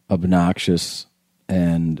obnoxious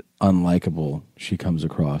and unlikable she comes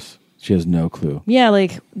across. She has no clue. Yeah,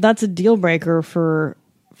 like that's a deal breaker for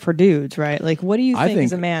dudes, right? Like, what do you think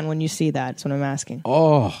as a man when you see that? That's what I'm asking.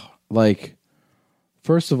 Oh, like,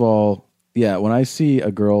 first of all, yeah, when I see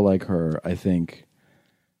a girl like her, I think,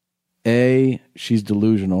 A, she's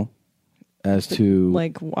delusional as to...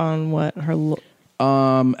 Like, on what? Her...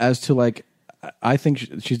 as to, like, I think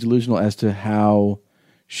she's delusional as to how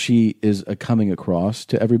she is coming across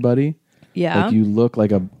to everybody. Yeah. Like, you look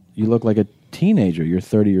like a teenager. You're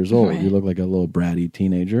 30 years old. Right. You look like a little bratty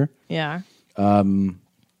teenager. Yeah.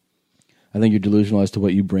 I think you're delusional as to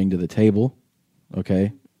what you bring to the table,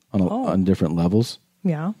 okay, on different levels.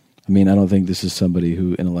 Yeah. I mean, I don't think this is somebody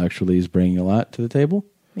who intellectually is bringing a lot to the table.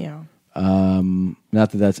 Yeah.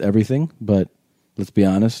 Not that that's everything, but let's be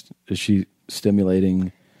honest. Is she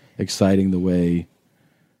stimulating, exciting the way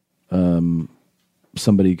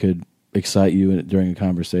somebody could excite you during a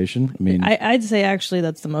conversation? I mean, I'd say actually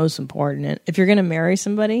that's the most important. If you're going to marry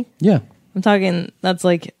somebody, yeah, I'm talking that's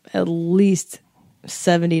like at least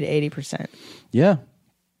 70 to 80%. Yeah.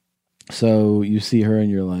 So you see her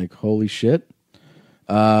and you're like, holy shit.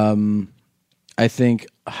 I think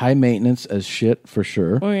high maintenance as shit for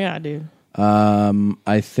sure. Oh yeah, dude.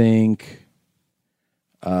 I think,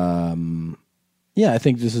 I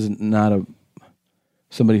think this is not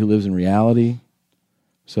somebody who lives in reality.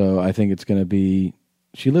 So I think it's going to be,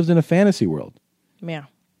 she lives in a fantasy world. Yeah.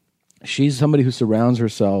 She's somebody who surrounds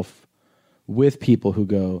herself with people who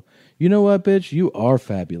go, you know what, bitch? You are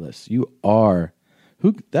fabulous. You are.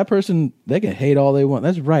 That person, they can hate all they want.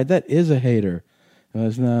 That's right. That is a hater.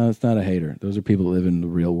 It's not a hater. Those are people that live in the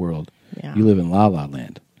real world. Yeah. You live in La La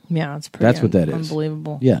Land. Yeah, it's pretty. That's what that is.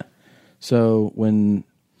 Unbelievable. Yeah. So when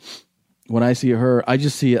I see her, I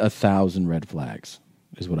just see 1,000 red flags.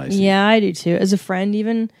 Is what I see. Yeah, I do too. As a friend,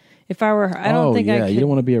 even if I were her, I don't think I could. You don't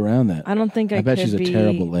want to be around that. I don't think I bet could she's a be,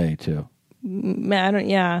 terrible lay too. I don't.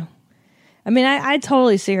 Yeah. I mean, I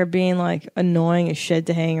totally see her being like annoying as shit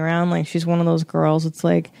to hang around. Like she's one of those girls. It's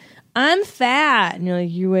like, I'm fat, and you're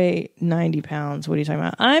like, you weigh 90 pounds. What are you talking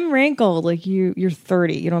about? I'm wrinkled. Like you're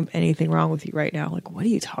 30. You don't have anything wrong with you right now. Like, what are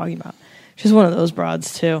you talking about? She's one of those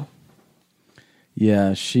broads too.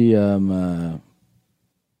 Yeah, she's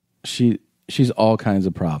all kinds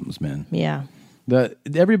of problems, man. Yeah.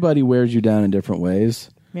 Everybody wears you down in different ways.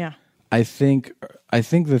 Yeah. I think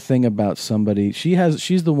the thing about somebody,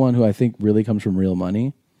 she's the one who I think really comes from real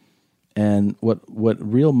money. And what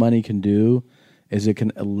real money can do is it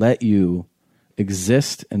can let you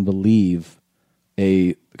exist and believe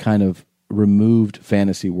a kind of removed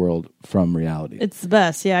fantasy world from reality. It's the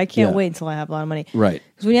best. Yeah, I can't wait until I have a lot of money. Right.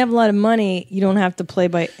 Because when you have a lot of money, you don't have to play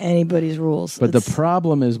by anybody's rules. But the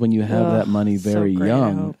problem is when you have that money very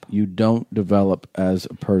young, you don't develop as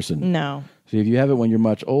a person. No. So if you have it when you're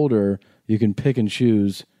much older, you can pick and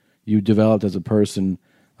choose. You developed as a person.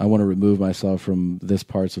 I want to remove myself from this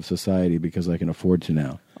parts of society because I can afford to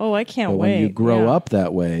now. Oh, I can't but wait. When you grow up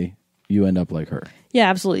that way, you end up like her. Yeah,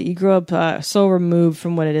 absolutely. You grow up so removed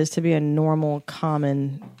from what it is to be a normal,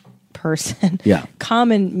 common person. Yeah.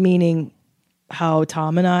 Common meaning how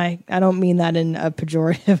Tom and I don't mean that in a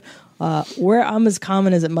pejorative, where I'm as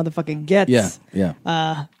common as it motherfucking gets. Yeah,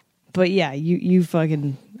 yeah. But yeah, you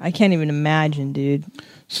fucking, I can't even imagine, dude.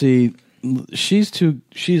 See, and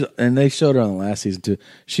they showed her on the last season too.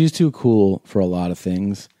 She's too cool for a lot of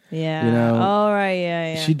things. Yeah. You know, all right.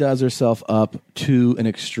 Yeah. She does herself up to an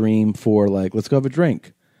extreme for like, let's go have a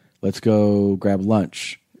drink. Let's go grab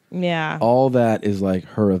lunch. Yeah. All that is like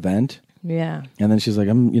her event. Yeah. And then she's like,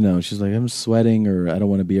 I'm sweating, or I don't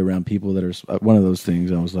want to be around people that are one of those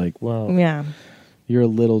things. I was like, well, yeah, you're a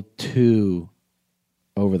little too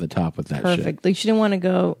over the top with that perfect. shit. Like she didn't want to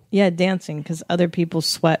go, dancing because other people's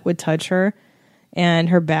sweat would touch her, and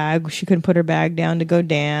her bag. She couldn't put her bag down to go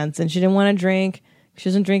dance, and she didn't want to drink. She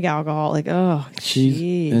doesn't drink alcohol. Like, oh,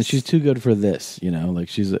 she's too good for this. You know, like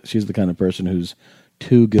she's the kind of person who's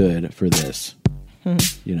too good for this.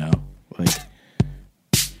 You know, like.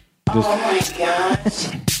 Oh my gosh.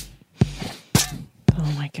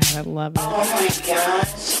 Oh my god, I love it. Oh my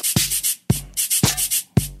gosh.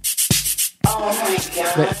 Oh my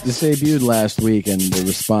gosh. This debuted last week, and the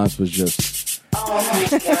response was just. Oh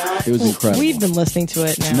my gosh. It was incredible. We've been listening to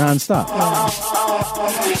it now. Nonstop. Oh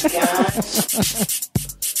my gosh.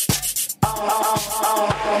 Oh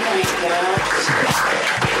my gosh.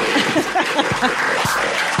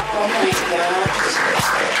 Oh my gosh.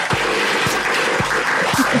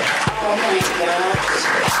 Oh my gosh.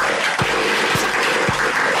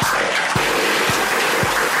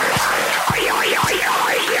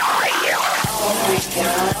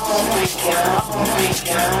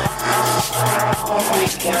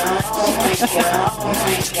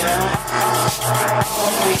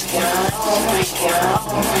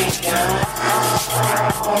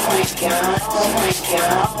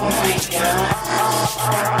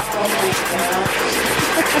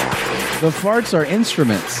 The farts are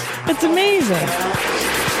instruments. It's amazing.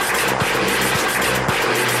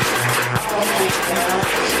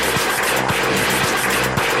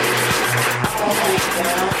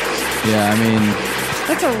 Yeah, I mean,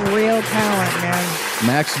 That's a real talent, man.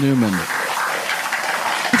 Max Newman.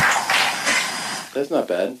 That's not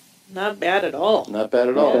bad. Not bad at all. Not bad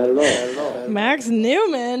at all. Max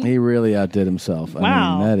Newman. He really outdid himself.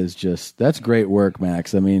 Wow. I mean, that's great work,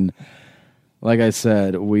 Max. I mean, like I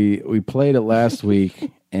said, we played it last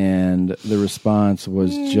week, and the response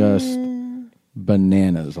was just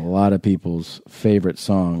bananas. A lot of people's favorite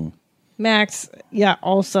song. Max, yeah,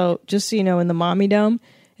 also, just so you know, in the Mommy Dome,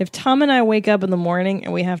 if Tom and I wake up in the morning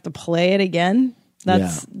and we have to play it again,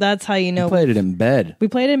 that's how you know. We played it in bed. We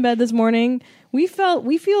played it in bed this morning. We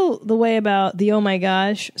feel the way about the Oh My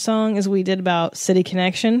Gosh song as we did about City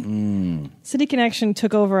Connection. City Connection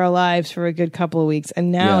took over our lives for a good couple of weeks,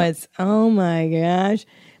 and now it's Oh My Gosh.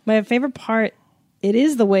 My favorite part, it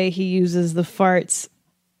is the way he uses the farts.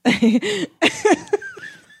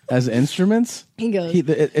 As instruments? He goes.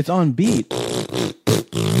 It's on beat.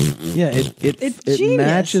 Yeah, it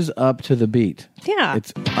matches up to the beat. Yeah.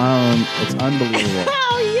 It's unbelievable.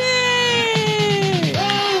 Oh, yay!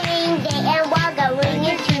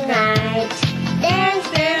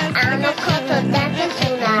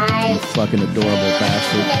 You fucking adorable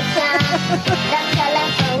bastard.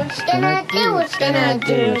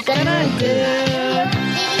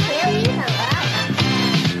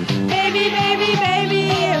 Baby, baby, baby,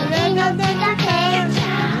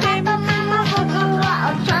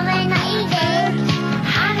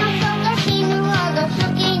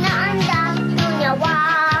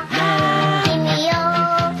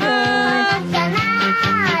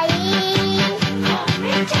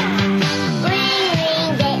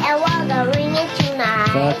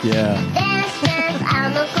 Fuck yeah.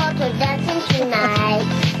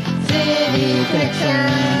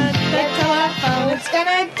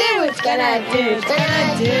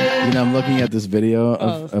 You know, I'm looking at this video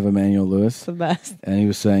of Emmanuel Lewis. The best. And he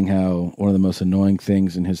was saying how one of the most annoying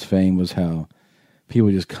things in his fame was how people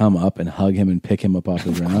would just come up and hug him and pick him up off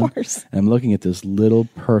the ground. Of course. And I'm looking at this little,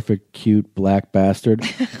 perfect, cute black bastard,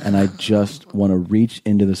 and I just want to reach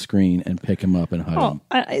into the screen and pick him up and hug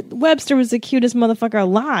him. Webster was the cutest motherfucker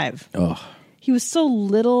alive. Oh. He was so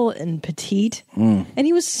little and petite, and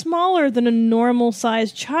he was smaller than a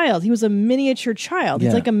normal-sized child. He was a miniature child. He's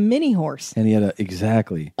Yeah. like a mini horse. And he had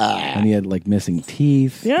and he had like missing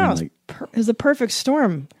teeth. Yeah, and, it was a perfect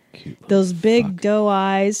storm. Those big doe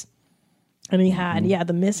eyes, and he had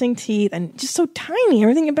the missing teeth, and just so tiny.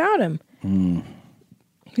 Everything about him.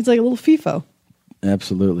 He's like a little FIFO.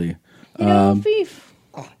 Absolutely. Fief.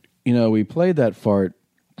 You know, we played that fart.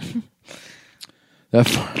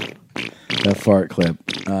 That fart clip.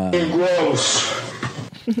 Gross.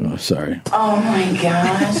 Oh, sorry. Oh my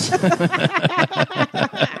gosh.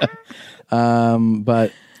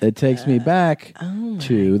 But it takes me back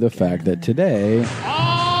to the fact that today.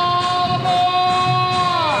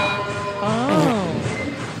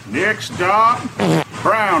 Next stop,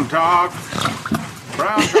 Brown Talk.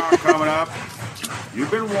 Brown Talk coming up. You've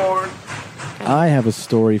been warned. I have a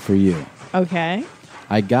story for you. Okay.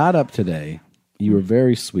 I got up today. You were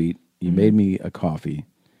very sweet. You made me a coffee.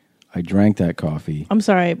 I drank that coffee. I'm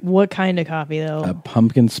sorry. What kind of coffee though? A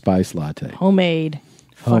pumpkin spice latte. Homemade.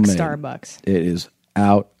 Fuck Starbucks. It is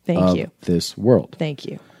out of this world. Thank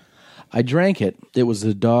you. I drank it. It was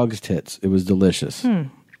the dog's tits. It was delicious.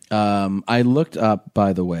 I looked up,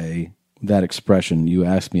 by the way, that expression. You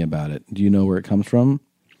asked me about it. Do you know where it comes from?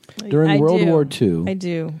 During World War II. I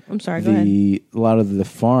do. I'm sorry. Go ahead. A lot of the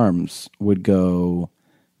farms would go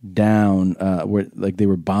down where like they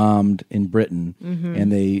were bombed in Britain,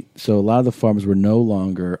 and so a lot of the farms were no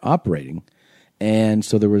longer operating, and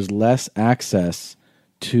so there was less access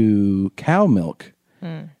to cow milk,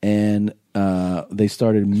 and they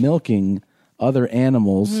started milking other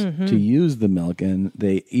animals to use the milk, and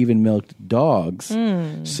they even milked dogs.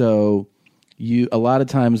 So a lot of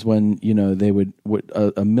times when they would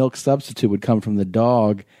a milk substitute would come from the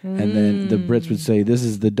dog, and then the Brits would say, "This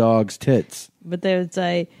is the dog's tits." But they would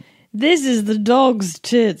say, "This is the dog's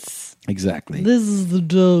tits." Exactly. This is the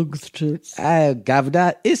dog's tits.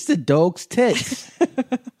 Governor, it's the dog's tits.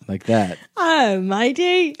 Like that. Oh,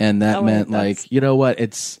 mighty. And that meant like, you know what?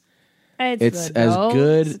 It's as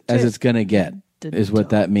good as it's going to get is what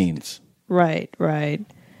that means. Right, right.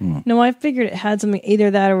 No, I figured it had something,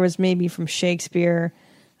 either that or was maybe from Shakespeare.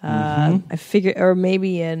 I figured, or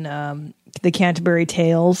maybe in the Canterbury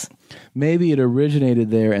Tales. Maybe it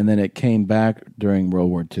originated there and then it came back during World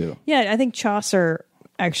War II. Yeah, I think Chaucer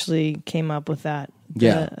actually came up with that.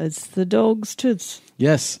 Yeah. It's the dog's toots.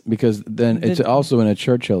 Yes, because then it's also in a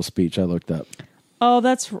Churchill speech I looked up. Oh,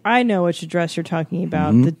 I know which address you're talking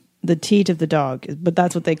about. The teat of the dog, but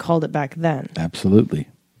that's what they called it back then. Absolutely.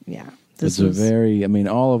 Yeah. It's I mean,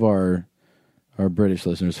 all of our British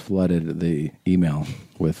listeners flooded the email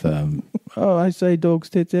with, I say dog's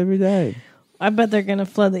tits every day. I bet they're going to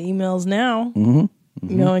flood the emails now,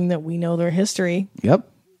 knowing that we know their history. Yep.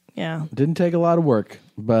 Yeah. Didn't take a lot of work.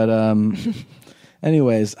 But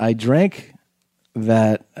anyways, I drank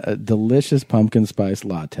that delicious pumpkin spice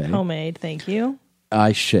latte. Homemade, thank you.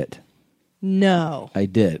 I shit. No. I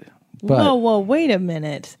did. But Whoa, wait a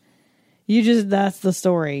minute. That's the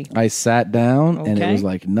story. I sat down and it Okay. was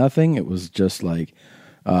like nothing. It was just like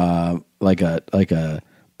a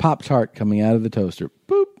Pop-Tart coming out of the toaster.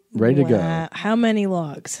 Boop. Ready to go. How many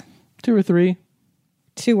logs? 2 or 3.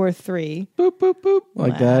 2 or 3. Boop, boop, boop.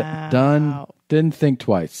 Like that. Done. Didn't think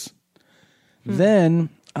twice. Then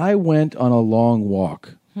I went on a long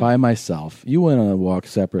walk by myself. You went on a walk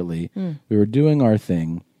separately. We were doing our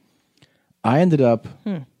thing. I ended up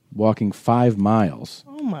walking 5 miles.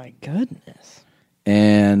 Oh, my goodness.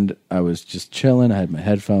 And I was just chilling. I had my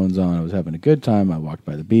headphones on. I was having a good time. I walked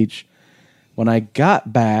by the beach. When I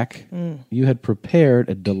got back, you had prepared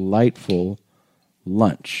a delightful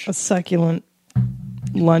lunch. A succulent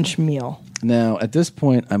lunch meal. Now, at this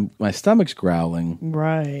point, my stomach's growling.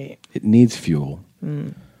 Right. It needs fuel.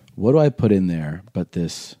 What do I put in there but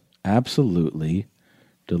this absolutely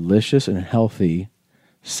delicious and healthy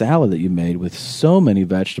salad that you made with so many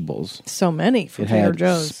vegetables? So many from It Trader had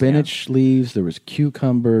Joe's. spinach leaves. There was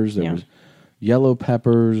cucumbers. There was yellow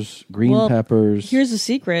peppers, green peppers. Here's the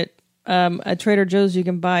secret. At Trader Joe's, you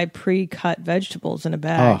can buy pre-cut vegetables in a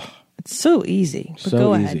bag. Oh. It's so easy. But So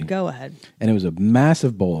go easy. ahead. Go ahead. And it was a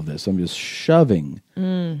massive bowl of this. I'm just shoving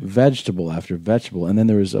vegetable after vegetable. And then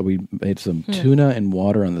there was we made some tuna and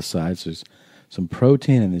water on the side. So there's some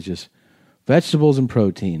protein and there's just vegetables and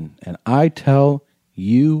protein. And I tell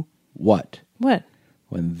you what. What?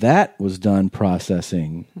 When that was done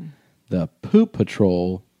processing, the poop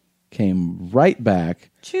patrol came right back.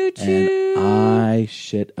 Choo-choo. And I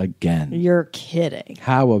shit again. You're kidding.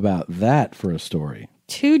 How about that for a story?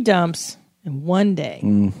 2 dumps in 1 day.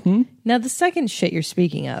 Mm-hmm. Now, the second shit you're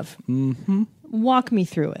speaking of, walk me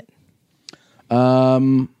through it.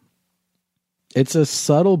 It's a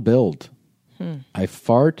subtle build. I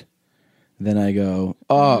fart, then I go,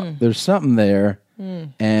 there's something there.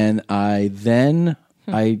 And I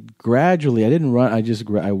gradually, I didn't run,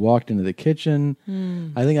 I walked into the kitchen.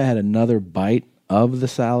 I think I had another bite of the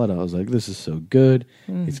salad. I was like, this is so good.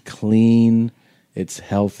 It's clean. It's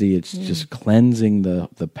healthy. It's just cleansing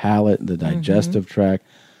the palate, the digestive tract.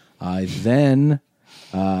 I sat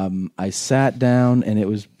down and it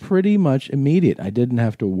was pretty much immediate. I didn't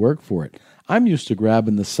have to work for it. I'm used to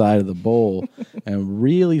grabbing the side of the bowl and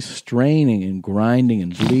really straining and grinding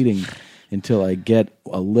and bleeding until I get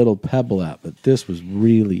a little pebble out. But this was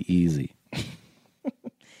really easy.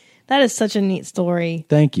 That is such a neat story.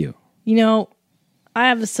 Thank you. You know, I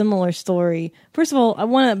have a similar story. First of all, I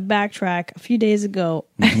want to backtrack. A few days ago,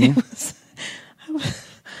 I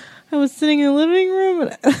was sitting in the living room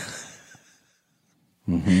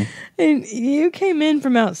and you came in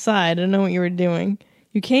from outside. I don't know what you were doing.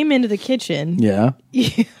 You came into the kitchen. Yeah.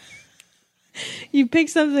 You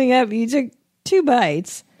picked something up. You took 2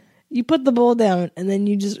 bites. You put the bowl down, and then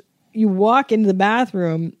you walk into the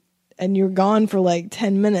bathroom, and you're gone for like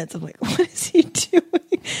 10 minutes. I'm like, what is he doing?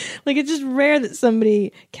 Like, it's just rare that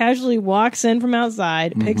somebody casually walks in from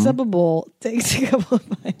outside, picks up a bowl, takes a couple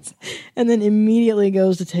of bites, and then immediately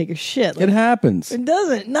goes to take a shit. Like, It happens. it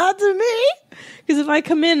doesn't. Not to me. Because if I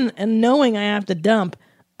come in and knowing I have to dump,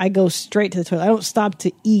 I go straight to the toilet. I don't stop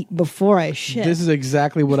to eat before I shit. This is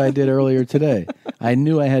exactly what I did earlier today. I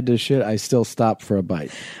knew I had to shit. I still stopped for a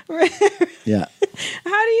bite. Yeah.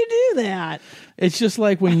 How do you do that? It's just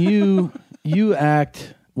like when you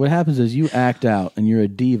act. What happens is you act out and you're a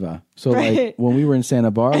diva. So like Right. when we were in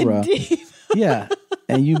Santa Barbara, yeah,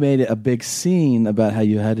 and you made a big scene about how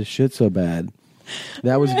you had to shit so bad.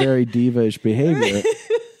 That was very diva-ish behavior.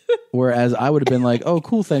 Whereas I would have been like, oh,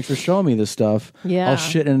 cool, thanks for showing me this stuff. Yeah. I'll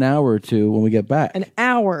shit in an hour or two when we get back. An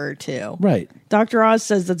hour or 2. Right. Dr. Oz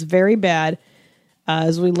says that's very bad,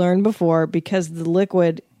 as we learned before, because the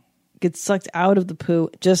liquid gets sucked out of the poo,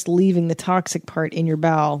 just leaving the toxic part in your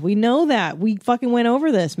bowel. We know that. We fucking went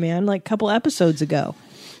over this, man, like a couple episodes ago.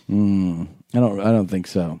 I don't think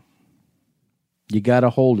so. You got to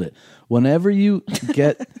hold it. Whenever you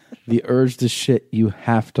get the urge to shit, you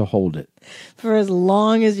have to hold it. For as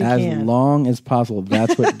long as you can. As long as possible.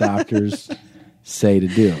 That's what doctors say to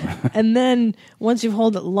do. And then once you've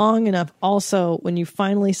held it long enough, also, when you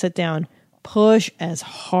finally sit down, push as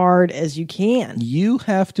hard as you can. You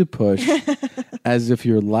have to push as if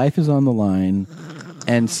your life is on the line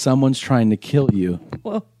and someone's trying to kill you.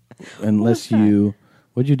 Whoa. Unless you...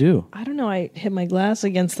 What'd you do? I don't know. I hit my glass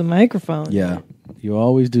against the microphone. Yeah. You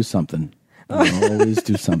always do something. You always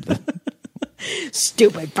do something.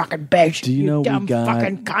 Stupid fucking bitch. Do you know dumb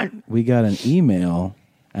fucking cunt. we got an email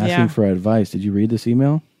asking for advice. Did you read this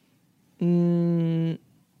email? No.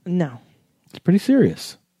 It's pretty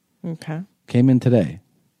serious. Okay. Came in today.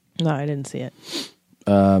 No, I didn't see it.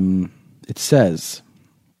 It says,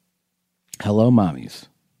 "Hello, mommies."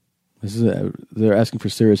 This is they're asking for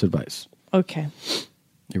serious advice. Okay.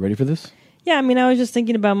 You ready for this? Yeah, I mean, I was just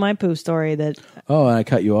thinking about my poo story that... Oh, and I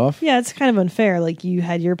cut you off? Yeah, it's kind of unfair. Like, you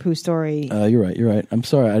had your poo story... You're right. I'm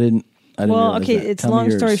sorry. I didn't well, realize okay, that. it's Tell me long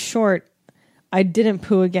yours. story short. I didn't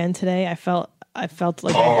poo again today. I felt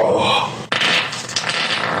like...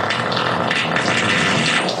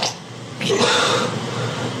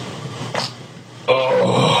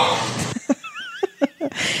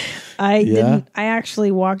 I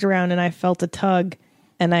actually walked around and I felt a tug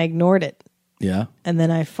and I ignored it. Yeah. And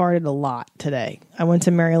then I farted a lot today. I went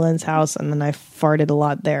to Mary Lynn's house and then I farted a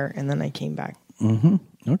lot there and then I came back. Mm-hmm.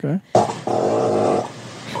 Okay. Oh,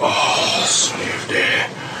 sniff that.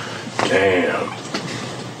 Damn.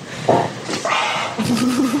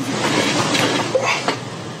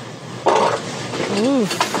 Ooh,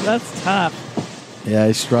 that's tough. Yeah,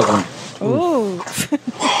 he's struggling. Ooh.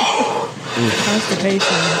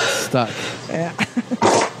 Constipation. Stuck. Yeah.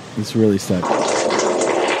 It's really stuck.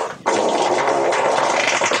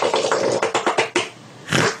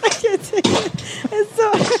 I can't take it. It's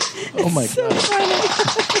so, Oh my so God. funny.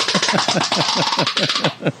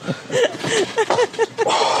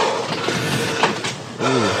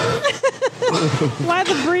 Why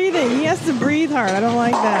the breathing? He has to breathe hard. I don't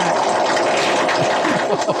like that.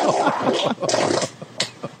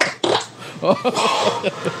 None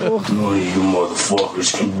of you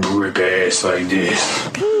motherfuckers can rip ass like this.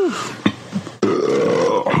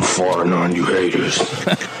 I'm farting on you haters.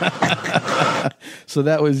 So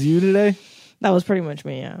that was you today? That was pretty much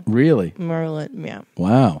me, yeah. Really? Merlin, yeah.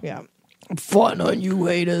 Wow. Yeah. I'm farting on you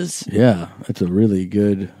haters. Yeah, that's a really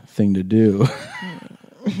good thing to do.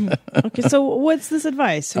 Okay, so what's this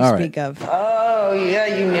advice you All speak right. of? Oh, yeah,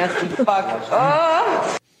 you nasty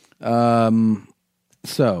fuck. Oh.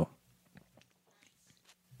 So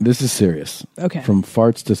this is serious. Okay. From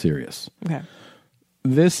farts to serious. Okay.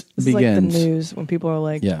 This This begins. is like the news when people are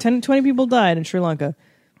like, Yeah. 20 people died in Sri Lanka.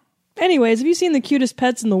 Anyways, have you seen the cutest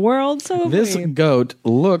pets in the world? So have This we. goat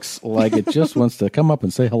looks like it just wants to come up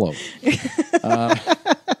and say hello.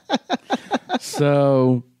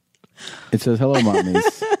 So it says, "Hello,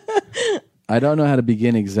 mommies. I don't know how to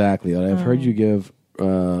begin exactly. I've heard you give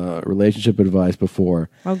relationship advice before.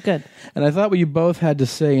 Oh, good. And I thought what you both had to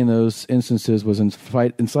say in those instances was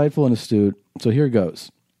insightful and astute. So here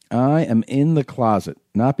goes. I am in the closet,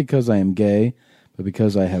 not because I am gay, but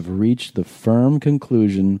because I have reached the firm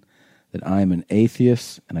conclusion that I am an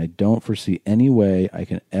atheist and I don't foresee any way I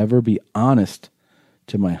can ever be honest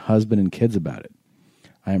to my husband and kids about it.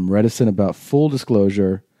 I am reticent about full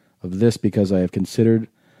disclosure of this because I have considered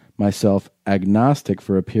myself agnostic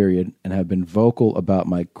for a period and have been vocal about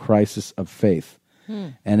my crisis of faith.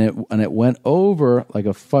 And it went over like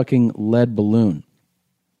a fucking lead balloon.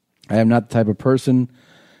 I am not the type of person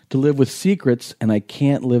to live with secrets, and I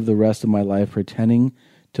can't live the rest of my life pretending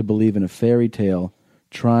to believe in a fairy tale,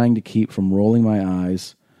 trying to keep from rolling my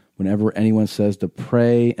eyes whenever anyone says to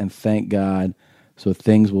pray and thank God so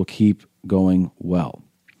things will keep going well.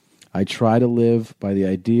 I try to live by the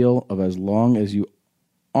ideal of as long as you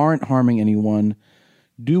aren't harming anyone,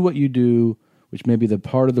 do what you do, which may be the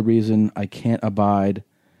part of the reason I can't abide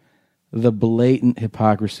the blatant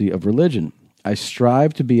hypocrisy of religion. I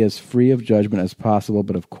strive to be as free of judgment as possible,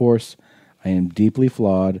 but of course, I am deeply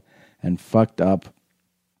flawed and fucked up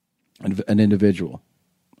an individual.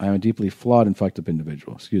 I am a deeply flawed and fucked up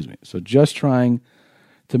individual, So just trying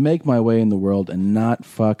to make my way in the world and not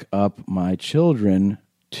fuck up my children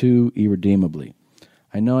too irredeemably.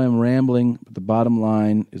 I know I'm rambling, but the bottom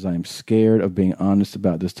line is I am scared of being honest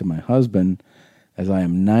about this to my husband, as I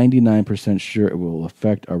am 99% sure it will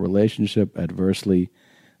affect our relationship adversely,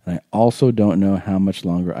 and I also don't know how much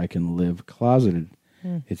longer I can live closeted.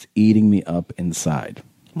 It's eating me up inside.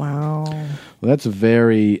 Wow. Well, that's a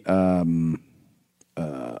very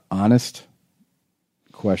honest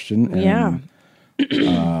question.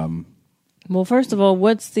 And, well, first of all,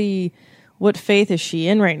 what faith is she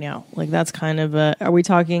in right now? Like, that's kind of are we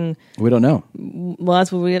talking? We don't know. Well,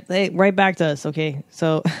 that's what right back to us. Okay,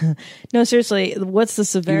 so no, seriously, what's the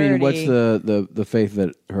severity? You mean what's the faith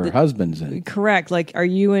that her husband's in? Correct. Like, are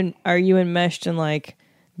you enmeshed in like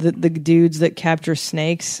the dudes that capture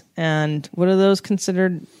snakes, and what are those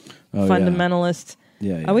considered? Fundamentalist.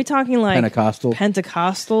 Yeah. Are we talking like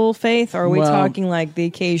Pentecostal faith, or are we talking like the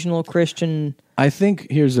occasional Christian? I think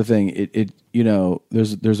here's the thing. It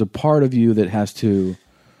there's a part of you that has to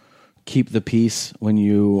keep the peace when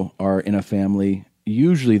you are in a family.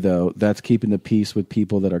 Usually, though, that's keeping the peace with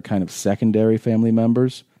people that are kind of secondary family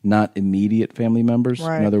members, not immediate family members.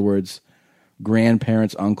 Right. In other words,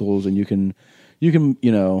 grandparents, uncles, and you can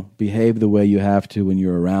behave the way you have to when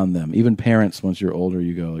you're around them. Even parents, once you're older,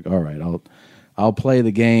 you go like, all right, I'll play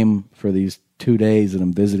the game for these 2 days that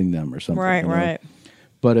I'm visiting them or something. Right, right.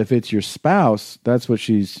 But if it's your spouse, that's what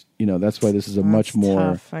she's, that's why this is a much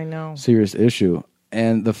more serious issue.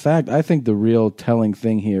 And I think the real telling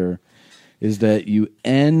thing here is that you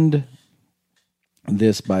end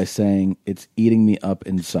this by saying, it's eating me up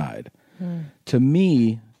inside. To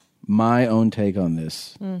me, my own take on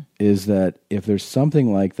this is that if there's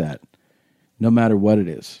something like that, no matter what it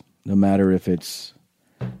is, no matter if it's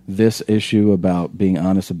this issue about being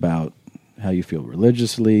honest about how you feel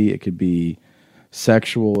religiously, it could be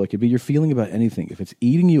sexual, it could be your feeling about anything. If it's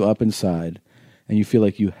eating you up inside and you feel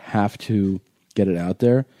like you have to get it out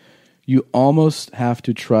there, you almost have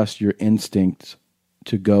to trust your instinct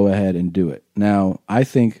to go ahead and do it. Now, I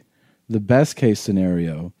think the best case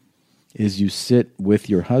scenario is you sit with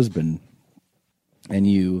your husband and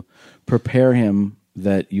you prepare him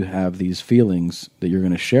that you have these feelings that you're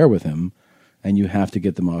going to share with him and you have to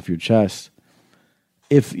get them off your chest.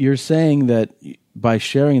 If you're saying that by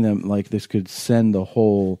sharing them, like this could send the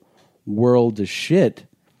whole world to shit,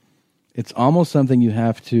 it's almost something you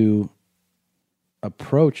have to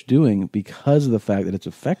approach doing because of the fact that it's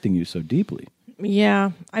affecting you so deeply.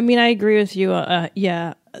 Yeah. I mean, I agree with you.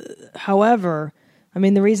 Yeah. However, I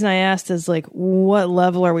mean, the reason I asked is like, what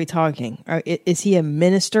level are we talking? Is he a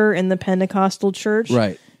minister in the Pentecostal church?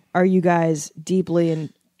 Right. Are you guys deeply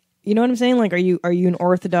in, you know what I'm saying? Like, are you an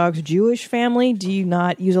Orthodox Jewish family? Do you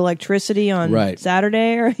not use electricity on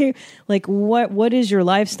Saturday? Or like, what is your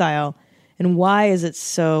lifestyle, and why is it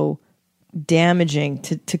so damaging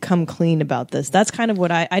to come clean about this? That's kind of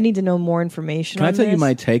what I need to know more information. Can I tell you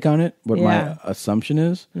my take on it? What my assumption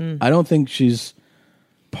is? I don't think she's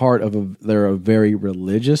part of they're a very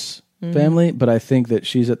religious family, but I think that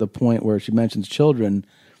she's at the point where she mentions children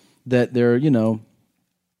that they're,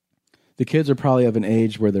 the kids are probably of an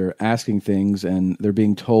age where they're asking things and they're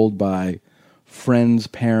being told by friends,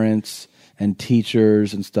 parents, and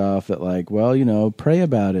teachers and stuff that like, well, pray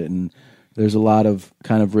about it. And there's a lot of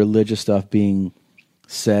kind of religious stuff being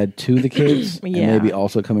said to the kids and maybe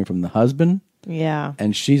also coming from the husband. Yeah.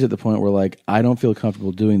 And she's at the point where like, I don't feel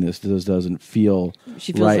comfortable doing this. This doesn't feel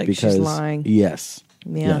she feels right like because she's lying. Yes.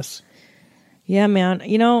 Yeah. Yes. Yeah, man.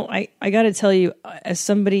 I got to tell you, as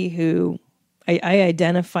somebody who I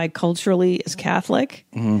identify culturally as Catholic,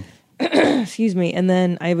 excuse me, and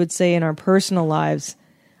then I would say in our personal lives,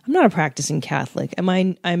 I'm not a practicing Catholic.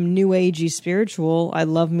 I'm New Agey spiritual. I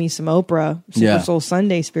love me some Oprah, Super Soul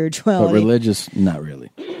Sunday spirituality. But religious, not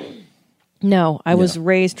really. No, I was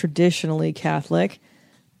raised traditionally Catholic.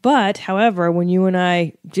 But, however, when you and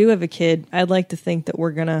I do have a kid, I'd like to think that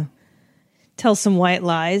we're going to tell some white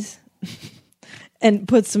lies and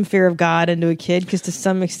put some fear of God into a kid, because to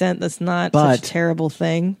some extent that's not such a terrible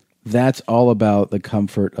thing. That's all about the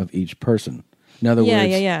comfort of each person. In other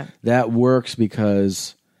words, that works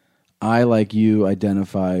because I, like you,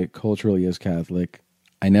 identify culturally as Catholic.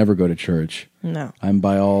 I never go to church. No. I'm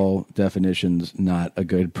by all definitions not a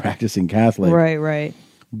good practicing Catholic. Right, right.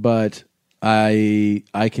 But I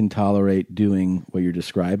can tolerate doing what you're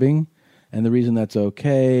describing. And the reason that's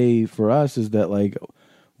okay for us is that like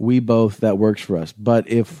that works for us. But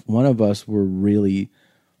if one of us were really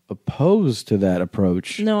opposed to that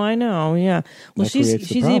approach. No, I know. Yeah. Well,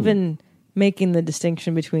 she's problem. even making the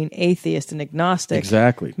distinction between atheist and agnostic.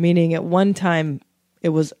 Exactly. Meaning at one time it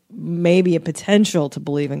was maybe a potential to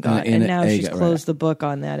believe in God. And now she's closed the book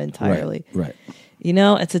on that entirely. Right.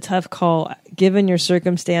 It's a tough call. Given your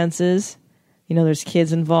circumstances, there's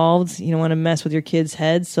kids involved. You don't want to mess with your kids'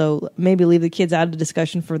 heads. So maybe leave the kids out of the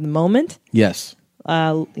discussion for the moment. Yes.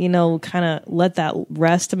 Kind of let that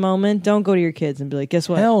rest a moment. Don't go to your kids and be like, guess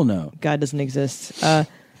what? Hell no. God doesn't exist.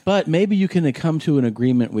 But maybe you can come to an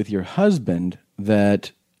agreement with your husband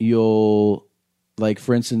that you'll, like,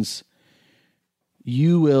 for instance,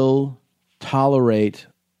 you will tolerate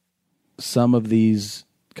some of these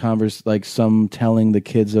like some telling the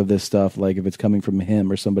kids of this stuff, like if it's coming from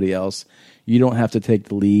him or somebody else. You don't have to take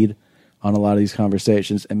the lead on a lot of these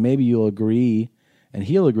conversations, and maybe you'll agree and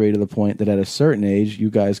he'll agree to the point that at a certain age you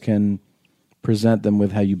guys can present them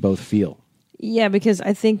with how you both feel. Yeah, because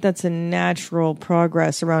I think that's a natural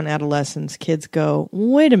progress around adolescence. Kids go,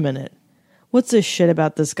 wait a minute, what's this shit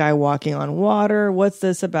about this guy walking on water? What's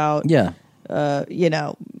this about,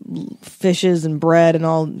 fishes and bread and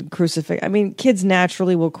all crucifix? I mean, kids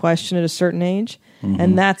naturally will question at a certain age,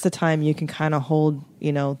 and that's the time you can kind of hold,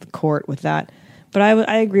 the court with that. But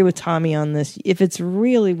I agree with Tommy on this. If it's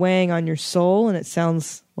really weighing on your soul, and it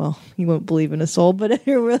sounds, well, you won't believe in a soul, but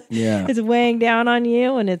it's weighing down on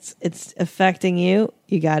you and it's affecting you,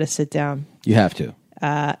 you got to sit down. You have to.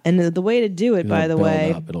 And the way to do it, by the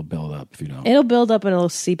way, it'll build up if you don't. It'll build up and it'll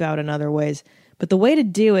seep out in other ways. But the way to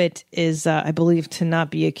do it is, I believe, to not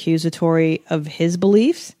be accusatory of his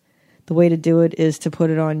beliefs. The way to do it is to put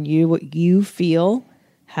it on you, what you feel,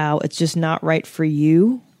 how it's just not right for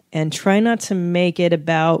you, and try not to make it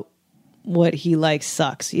about what he likes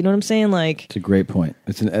sucks. You know what I'm saying? Like, it's a great point.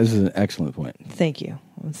 This is an excellent point. Thank you.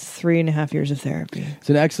 It's 3.5 years of therapy. It's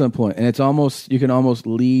an excellent point, and it's you can almost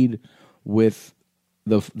lead with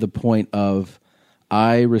the point of,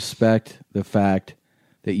 I respect the fact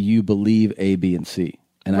that you believe A, B, and C,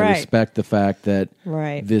 and I respect the fact that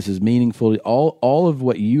this is meaningful. All of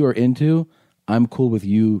what you are into, I'm cool with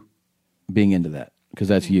you being into that because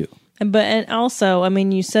that's you. And also, I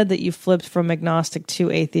mean, you said that you flipped from agnostic to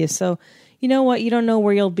atheist. So, you know what? You don't know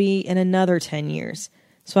where you'll be in another 10 years.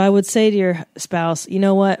 So I would say to your spouse, you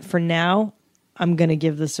know what? For now, I'm going to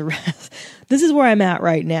give this a rest. This is where I'm at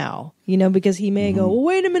right now, because he may go, well,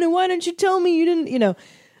 wait a minute. Why didn't you tell me you didn't,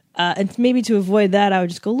 and maybe to avoid that, I would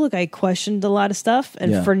just go, look, I questioned a lot of stuff.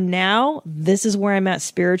 And for now, this is where I'm at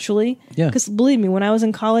spiritually. Because believe me, when I was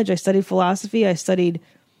in college, I studied philosophy. I studied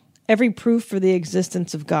every proof for the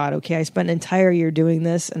existence of God. Okay, I spent an entire year doing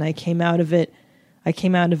this, and I came out of it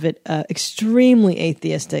extremely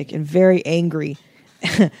atheistic and very angry.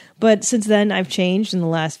 But since then, I've changed in the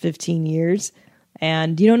last 15 years,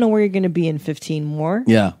 and you don't know where you're going to be in 15 more.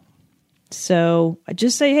 Yeah. So I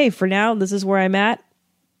just say, hey, for now, this is where I'm at,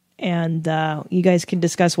 and you guys can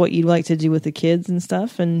discuss what you'd like to do with the kids and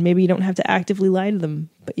stuff, and maybe you don't have to actively lie to them,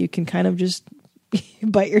 but you can kind of just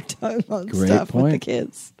bite your tongue on stuff with the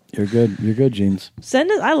kids. You're good. You're good, Jeans.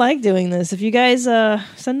 Send us. I like doing this. If you guys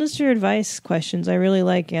send us your advice questions, I really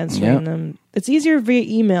like answering them. It's easier via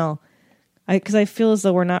email because I feel as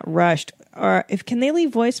though we're not rushed. Or can they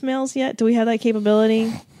leave voicemails yet? Do we have that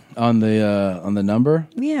capability on the number?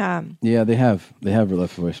 Yeah. Yeah, they have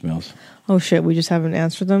left voicemails. Oh shit! We just haven't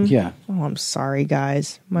answered them. Yeah. Oh, I'm sorry,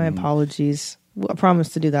 guys. My apologies. I promise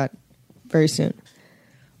to do that very soon.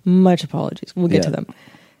 Much apologies. We'll get to them.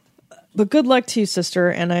 But good luck to you, sister,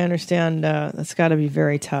 and I understand that's got to be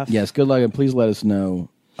very tough. Yes, good luck, and please let us know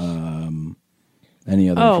any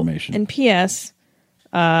other information. And P.S.,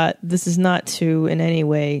 this is not to in any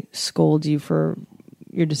way scold you for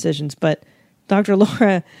your decisions, but Dr.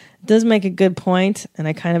 Laura does make a good point, and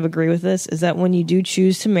I kind of agree with this, is that when you do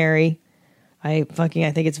choose to marry, I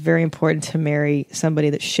think it's very important to marry somebody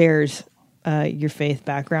that shares your faith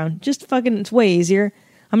background. It's way easier.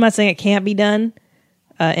 I'm not saying it can't be done.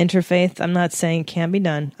 Interfaith, I'm not saying can't be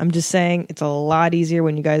done. I'm just saying it's a lot easier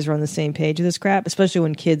when you guys are on the same page with this crap, especially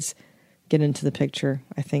when kids get into the picture.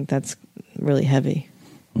 I think that's really heavy.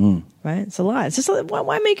 Right? It's a lot. It's just,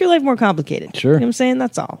 why make your life more complicated? Sure. You know what I'm saying?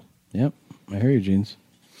 That's all. Yep. I hear you, Jeans.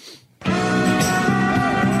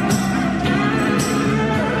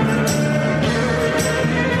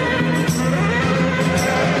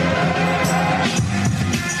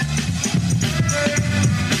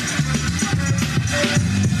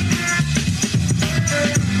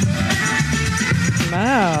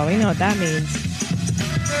 Oh, we know what that means.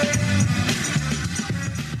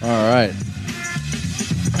 All right.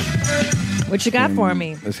 What you got for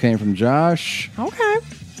me? This came from Josh. Okay.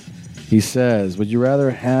 He says, would you rather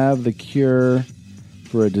have the cure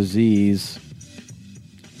for a disease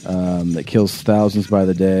that kills thousands by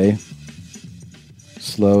the day,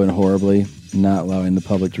 slow and horribly, not allowing the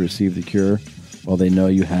public to receive the cure while they know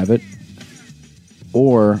you have it,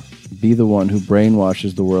 or be the one who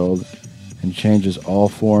brainwashes the world and changes all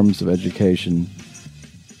forms of education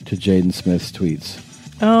to Jaden Smith's tweets?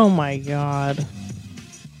 Oh my God.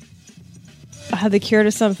 I have the cure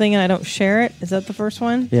to something and I don't share it? Is that the first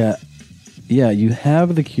one? Yeah. Yeah, you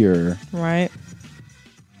have the cure. Right.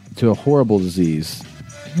 To a horrible disease.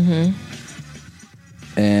 Mm-hmm.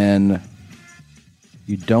 And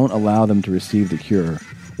you don't allow them to receive the cure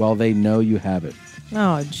while they know you have it.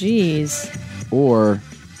 Oh, jeez. Or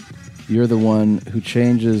you're the one who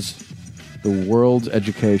changes the world's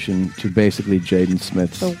education to basically Jaden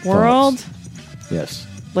Smith's The world? thoughts. Yes.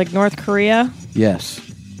 Like North Korea? Yes.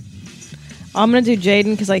 I'm going to do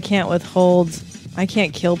Jaden because I can't I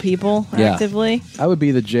can't kill people actively. I would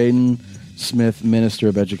be the Jaden Smith Minister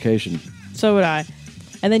of Education. So would I.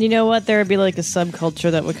 And then you know what? There would be like a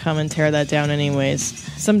subculture that would come and tear that down anyways.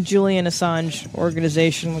 Some Julian Assange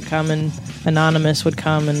organization would come and Anonymous would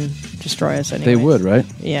come and destroy us anyways. They would, right?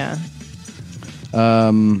 Yeah.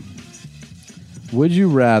 Would you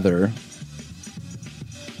rather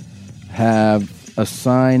have a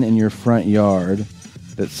sign in your front yard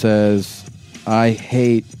that says, I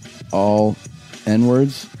hate all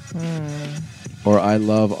N-words, or I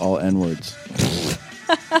love all N-words?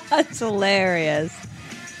 That's hilarious.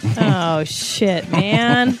 Oh, shit,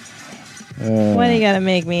 man. Why do you gotta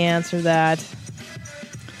make me answer that?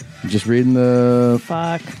 Just reading the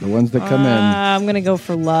ones that come in. I'm gonna go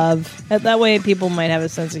for love. That way people might have a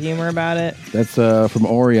sense of humor about it. That's from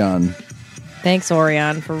Orion. Thanks,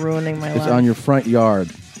 Orion, for ruining my life. It's on your front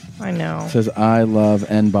yard. I know. It says, I love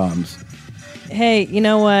N-bombs. Hey, you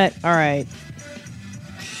know what? All right.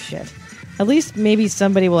 Shit. At least maybe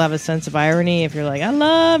somebody will have a sense of irony if you're like, I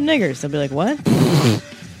love niggers. They'll be like, what?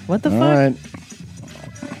 What the fuck? All right.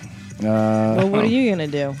 Well, what are you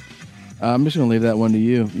going to do? I'm just going to leave that one to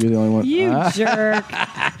you. You're the only one. You jerk.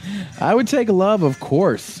 I would take love, of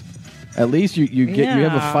course. At least you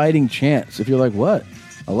have a fighting chance. If you're like, what?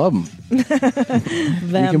 I love them. You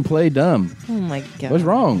can play dumb. Oh, my God. What's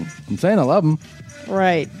wrong? I'm saying I love them.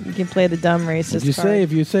 Right. You can play the dumb racist card.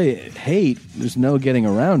 If you say hate, there's no getting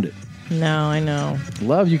around it. No, I know.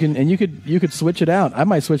 Love, you could switch it out. I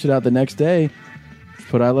might switch it out the next day.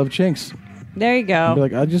 Put I love chinks. There you go. I'd be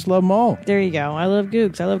like, I just love them all. There you go. I love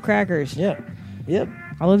gooks. I love crackers. Yeah. Yep.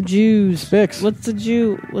 I love Jews. Fix. What's the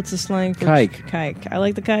slang for kike? Kike. I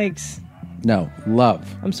like the kikes. No,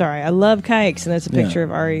 love. I'm sorry. I love kikes, and that's a picture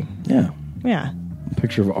of Ari. Yeah. Yeah.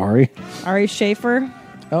 Picture of Ari. Ari Schaefer.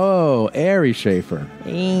 Oh, Ari Schaefer.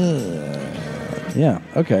 Yeah.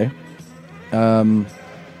 Okay.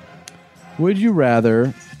 Would you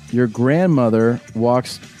rather your grandmother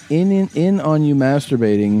walks in on you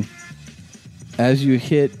masturbating as you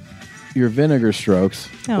hit your vinegar strokes,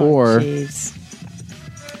 or jeez.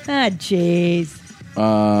 Jeez.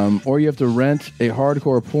 Or you have to rent a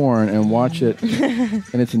hardcore porn and watch it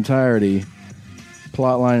in its entirety,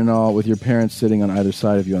 plotline and all, with your parents sitting on either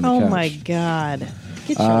side of you on the couch. Oh my God.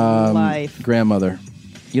 Get your life. Grandmother.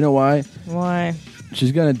 You know why? Why?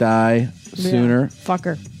 She's going to die sooner. Fuck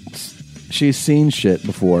her. She's seen shit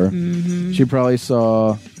before. Mm-hmm. She probably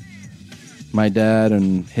saw my dad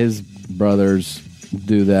and his brothers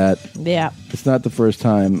do that. Yeah. It's not the first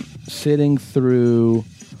time. Sitting through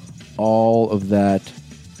all of that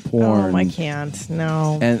porn. Oh, I can't.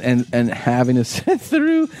 No. And having to sit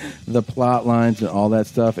through the plot lines and all that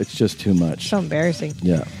stuff, it's just too much. So embarrassing.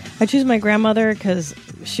 Yeah. I choose my grandmother because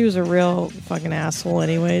she was a real fucking asshole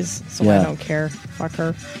anyways, so I don't care. Fuck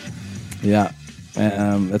her. Yeah.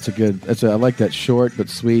 I like that short but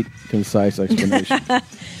sweet, concise explanation.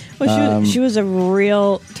 Well, she was a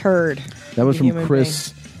real turd. That was from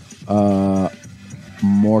Chris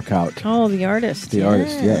Morkout. Oh, the artist. The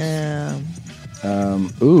artist, yes.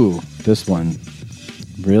 Ooh, this one.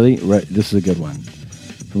 Really? Right, this is a good one.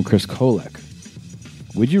 From Chris Kolek.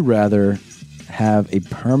 Would you rather have a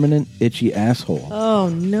permanent itchy asshole? Oh,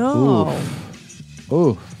 no.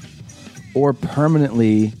 Oof. Or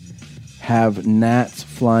permanently have gnats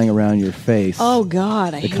flying around your face. Oh,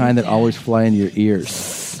 God, I hate the kind that that. always fly into your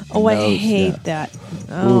ears. Oh, I hate that.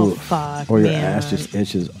 Oh, fuck, Or your man. ass just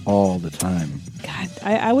itches all the time. God,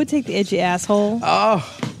 I would take the itchy asshole.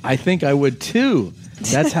 Oh, I think I would too.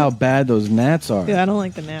 That's how bad those gnats are. Dude, I don't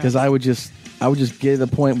like the gnats. Because I would just get to the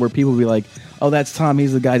point where people would be like, oh, that's Tom.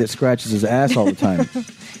 He's the guy that scratches his ass all the time.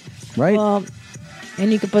 Right? Well,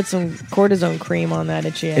 and you could put some cortisone cream on that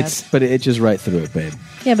itchy ass. But it itches right through it, babe.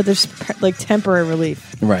 Yeah, but there's like temporary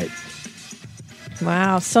relief. Right.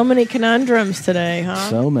 Wow, so many conundrums today, huh?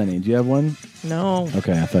 So many. Do you have one? No.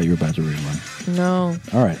 Okay, I thought you were about to read one. No.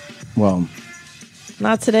 All right. Well.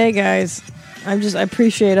 Not today, guys. I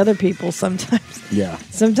appreciate other people sometimes. Yeah.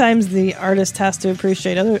 Sometimes the artist has to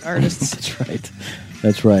appreciate other artists.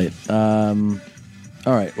 That's right. All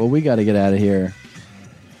right. Well, we got to get out of here.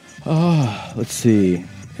 Oh, let's see.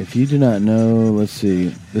 If you do not know, let's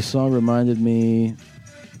see. This song reminded me,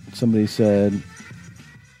 somebody said,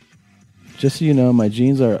 just so you know, my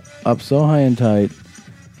jeans are up so high and tight,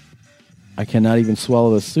 I cannot even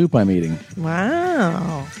swallow the soup I'm eating.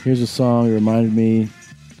 Wow. Here's a song that reminded me.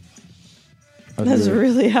 That's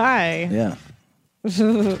really high. Yeah. It's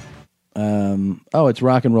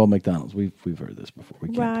Rock and Roll McDonald's. We've heard this before. We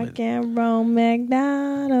can't play Rock and Roll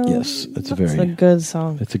McDonald's. Yes, it's a good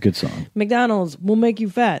song. It's a good song. McDonald's will make you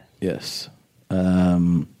fat. Yes.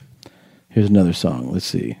 Here's another song. Let's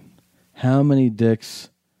see. How many dicks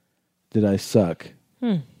did I suck?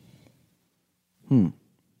 When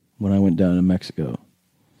I went down to Mexico.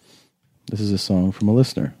 This is a song from a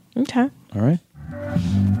listener. Okay. All right.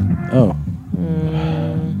 Oh.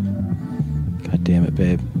 God damn it,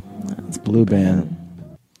 babe. It's Blue Band.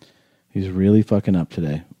 He's really fucking up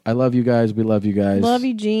today. I love you guys. We love you guys. Love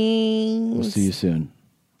you, Jeans. We'll see you soon.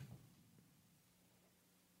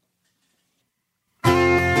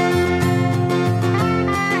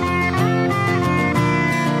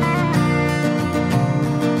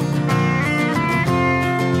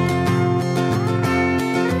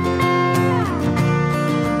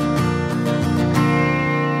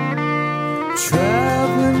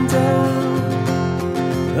 Traveling down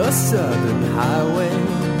a southern highway,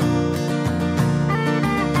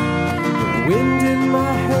 the wind in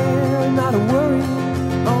my hair, not a worry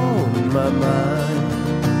on my mind.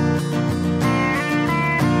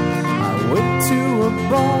 I went to a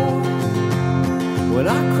bar when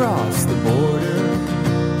I crossed the border,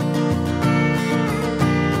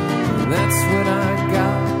 and that's when I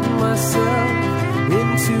got myself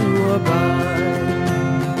into a bind.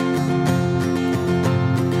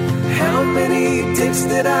 How many dicks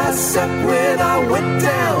did I suck when I went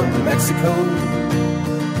down to Mexico?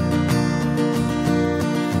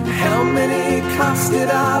 How many cocks did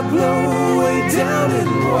I blow way down in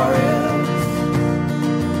Juarez?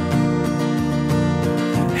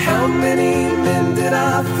 How many men did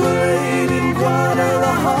I fillet in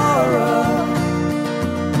Guadalajara?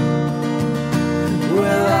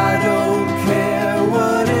 Well, I don't care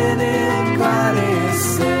what anybody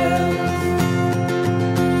says.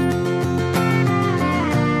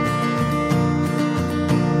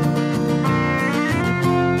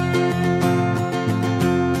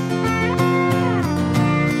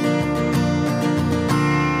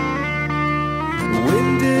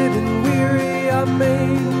 Winded and weary, I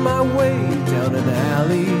made my way down an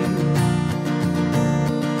alley.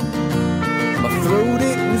 My throat,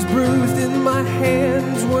 it was bruised and my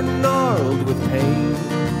hands were gnarled with pain.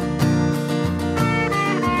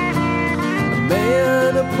 A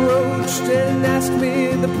man approached and asked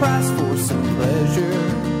me the price for some pleasure.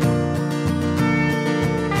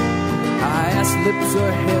 I asked lips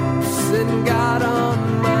or hips and got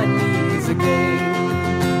on my knees again.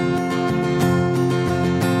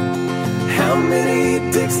 How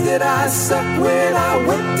many dicks did I suck when I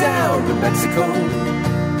went down to Mexico?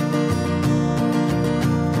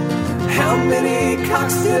 How many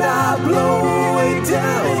cocks did I blow way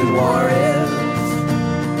down in Juarez?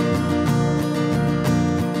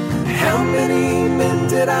 How many men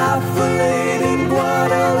did I fillet in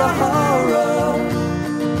Guadalajara?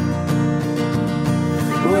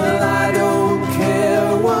 Well, I don't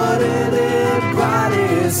care what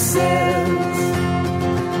anybody says.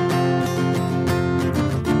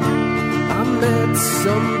 I met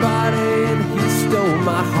somebody and he stole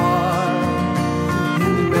my heart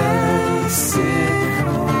in Mexico.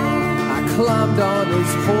 I climbed on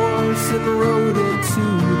his horse and rode into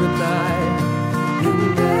the night in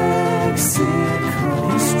Mexico.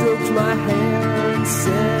 He stroked my hair and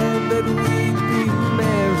said that we'd be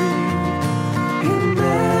married in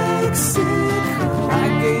Mexico. I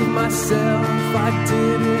gave myself, I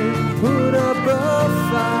didn't put up a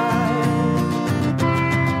fight.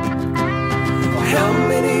 How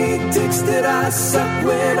many dicks did I suck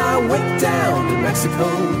when I went down to Mexico?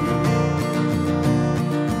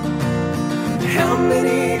 How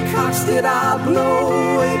many cocks did I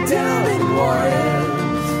blow way down in Juarez?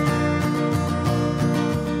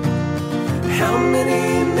 How many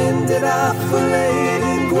men did I fillet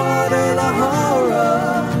in Guadalajara?